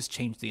things to just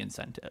change the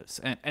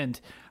incentives.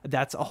 And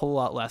that's a whole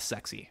lot less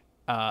sexy.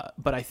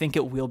 But I think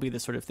it will be the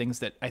sort of things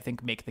that I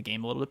think make the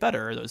game a little bit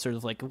better. Those sort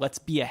of like, let's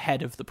be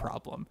ahead of the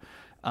problem.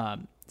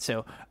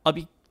 So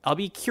I'll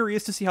be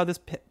curious to see how this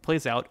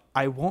plays out.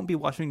 I won't be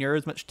watching near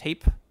as much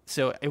tape,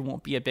 so it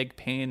won't be a big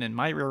pain in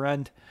my rear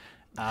end.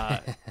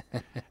 But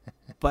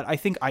I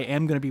think I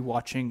am going to be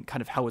watching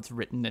kind of how it's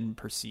written and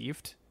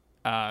perceived.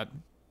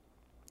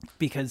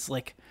 Because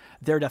like,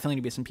 there are definitely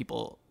going to be some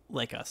people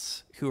like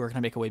us who are going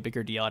to make a way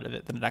bigger deal out of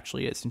it than it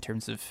actually is in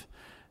terms of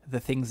the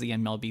things the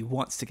MLB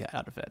wants to get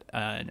out of it.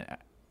 And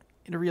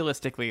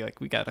realistically, like,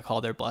 we got to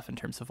call their bluff in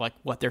terms of like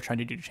what they're trying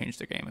to do to change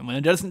their game. And when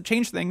it doesn't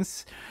change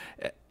things,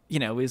 you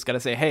know, we just got to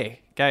say,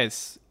 hey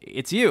guys,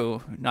 it's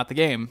you, not the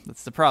game.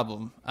 That's the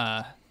problem.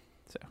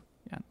 So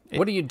yeah.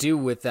 What do you do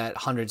with that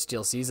 100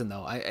 steal season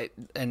though?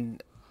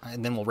 And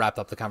then we'll wrap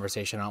up the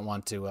conversation. I don't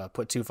want to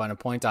put too fine a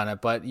point on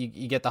it, but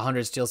you get the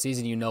 100 steal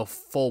season, you know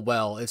full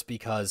well it's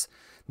because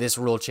this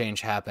rule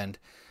change happened.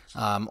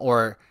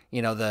 Or,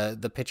 you know,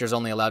 the pitcher's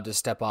only allowed to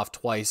step off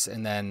twice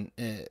and then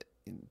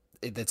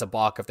it's a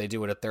balk if they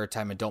do it a third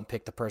time and don't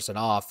pick the person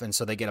off. And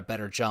so they get a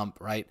better jump,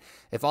 right?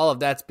 If all of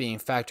that's being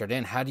factored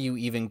in, how do you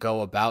even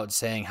go about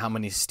saying how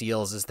many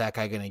steals is that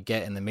guy going to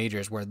get in the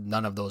majors where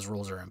none of those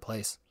rules are in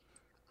place?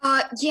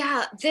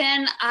 Yeah,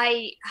 then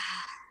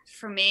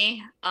for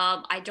me,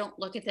 I don't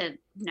look at the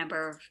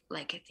number of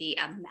like the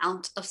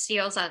amount of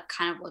steals. I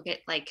kind of look at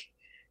like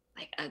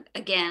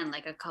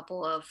a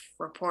couple of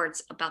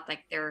reports about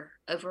like their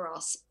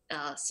overall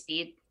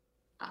speed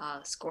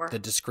score. The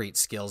discrete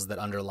skills that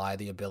underlie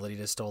the ability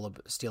to steal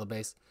a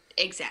base.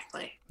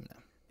 Exactly. No.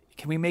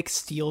 Can we make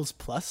steals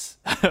plus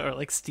or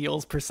like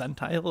steals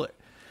percentile?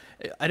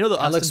 I know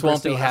that Alex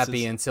won't be Bristow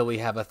happy until we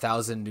have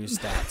 1,000 new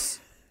stats.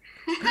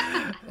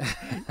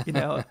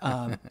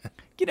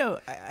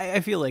 I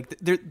feel like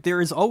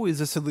there is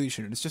always a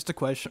solution. It's just a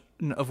question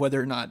of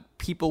whether or not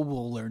people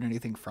will learn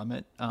anything from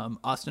it.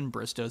 Austin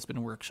Bristow's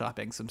been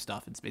workshopping some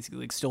stuff. It's basically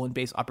like stolen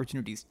base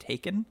opportunities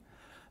taken.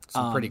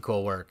 Some pretty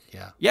cool work.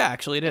 Yeah. Yeah,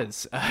 actually it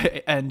is.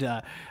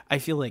 And I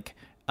feel like,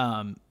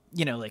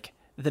 like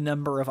the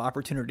number of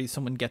opportunities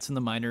someone gets in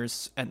the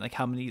minors and like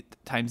how many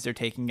times they're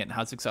taking it and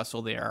how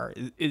successful they are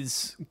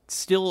is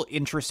still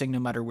interesting no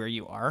matter where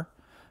you are.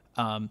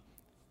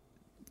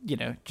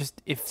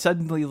 Just if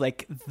suddenly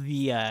like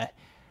the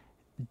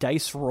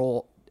dice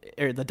roll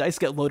or the dice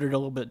get loaded a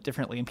little bit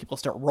differently and people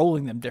start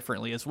rolling them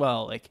differently as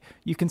well, like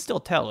you can still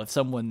tell if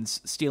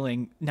someone's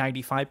stealing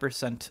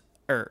 95%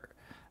 or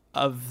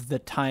of the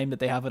time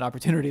that they have an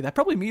opportunity. That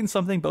probably means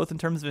something both in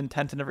terms of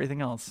intent and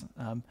everything else.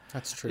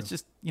 That's true. It's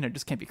just,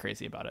 just can't be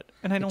crazy about it.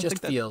 And I don't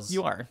think that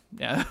you are.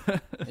 Yeah.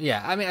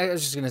 Yeah. I mean, I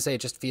was just going to say,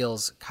 it just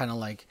feels kind of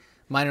like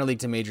minor league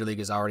to major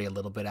league is already a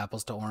little bit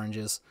apples to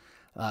oranges,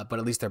 but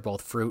at least they're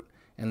both fruit.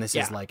 And this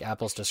is like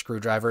apples to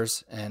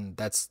screwdrivers, and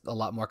that's a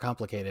lot more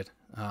complicated.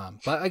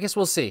 But I guess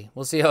we'll see.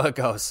 We'll see how it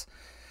goes.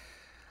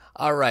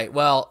 All right.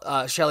 Well,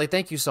 Shelly,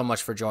 thank you so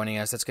much for joining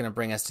us. That's going to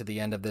bring us to the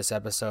end of this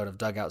episode of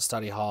Dugout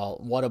Study Hall.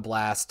 What a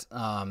blast.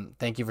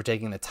 Thank you for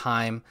taking the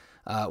time.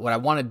 What I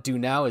want to do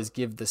now is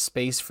give the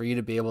space for you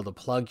to be able to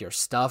plug your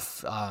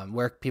stuff,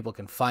 where people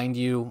can find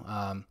you,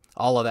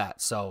 all of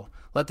that. So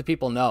let the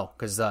people know,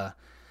 because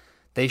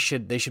they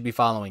should be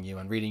following you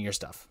and reading your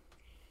stuff.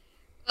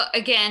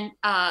 Again,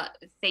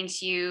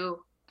 thank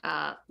you,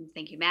 Matt.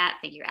 Thank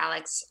you,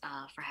 Alex,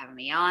 for having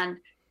me on.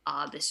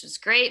 This was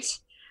great.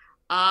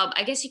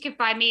 I guess you can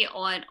find me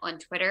on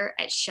Twitter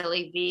at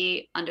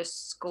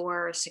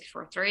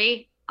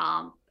ShellyV_643.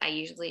 I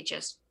usually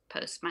just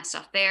post my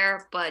stuff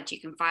there, but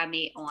you can find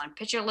me on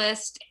Pitcher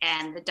List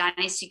and the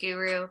Dynasty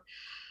Guru.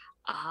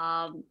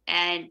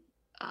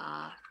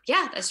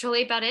 Yeah, that's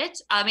really about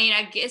it. I mean,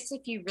 I guess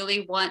if you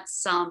really want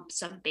some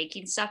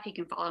baking stuff, you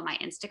can follow my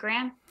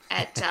Instagram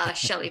at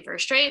Shelly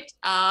Verstraete.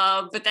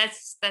 But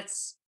that's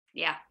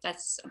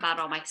about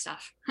all my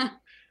stuff.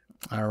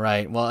 All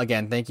right. Well,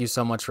 again, thank you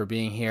so much for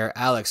being here.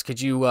 Alex,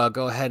 could you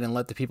go ahead and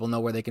let the people know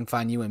where they can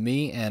find you and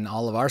me and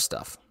all of our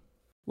stuff?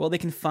 Well, they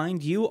can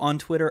find you on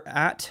Twitter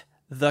at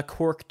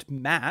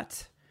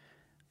TheCorkedMatt.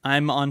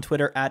 I'm on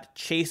Twitter at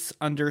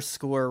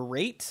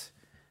Chase_Rate.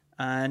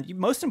 And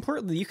most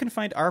importantly, you can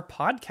find our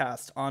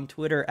podcast on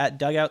Twitter at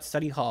Dugout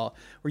Study Hall,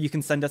 where you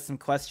can send us some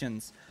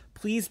questions.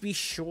 Please be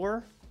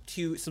sure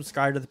to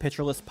subscribe to the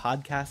Pitcher List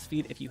podcast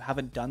feed if you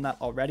haven't done that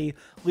already.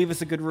 Leave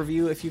us a good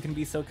review if you can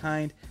be so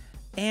kind.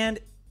 And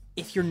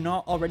if you're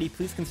not already,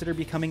 please consider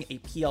becoming a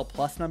PL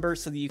Plus member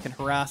so that you can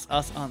harass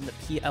us on the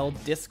PL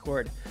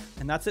Discord.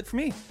 And that's it for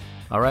me.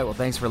 All right. Well,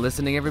 thanks for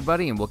listening,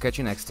 everybody, and we'll catch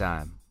you next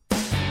time.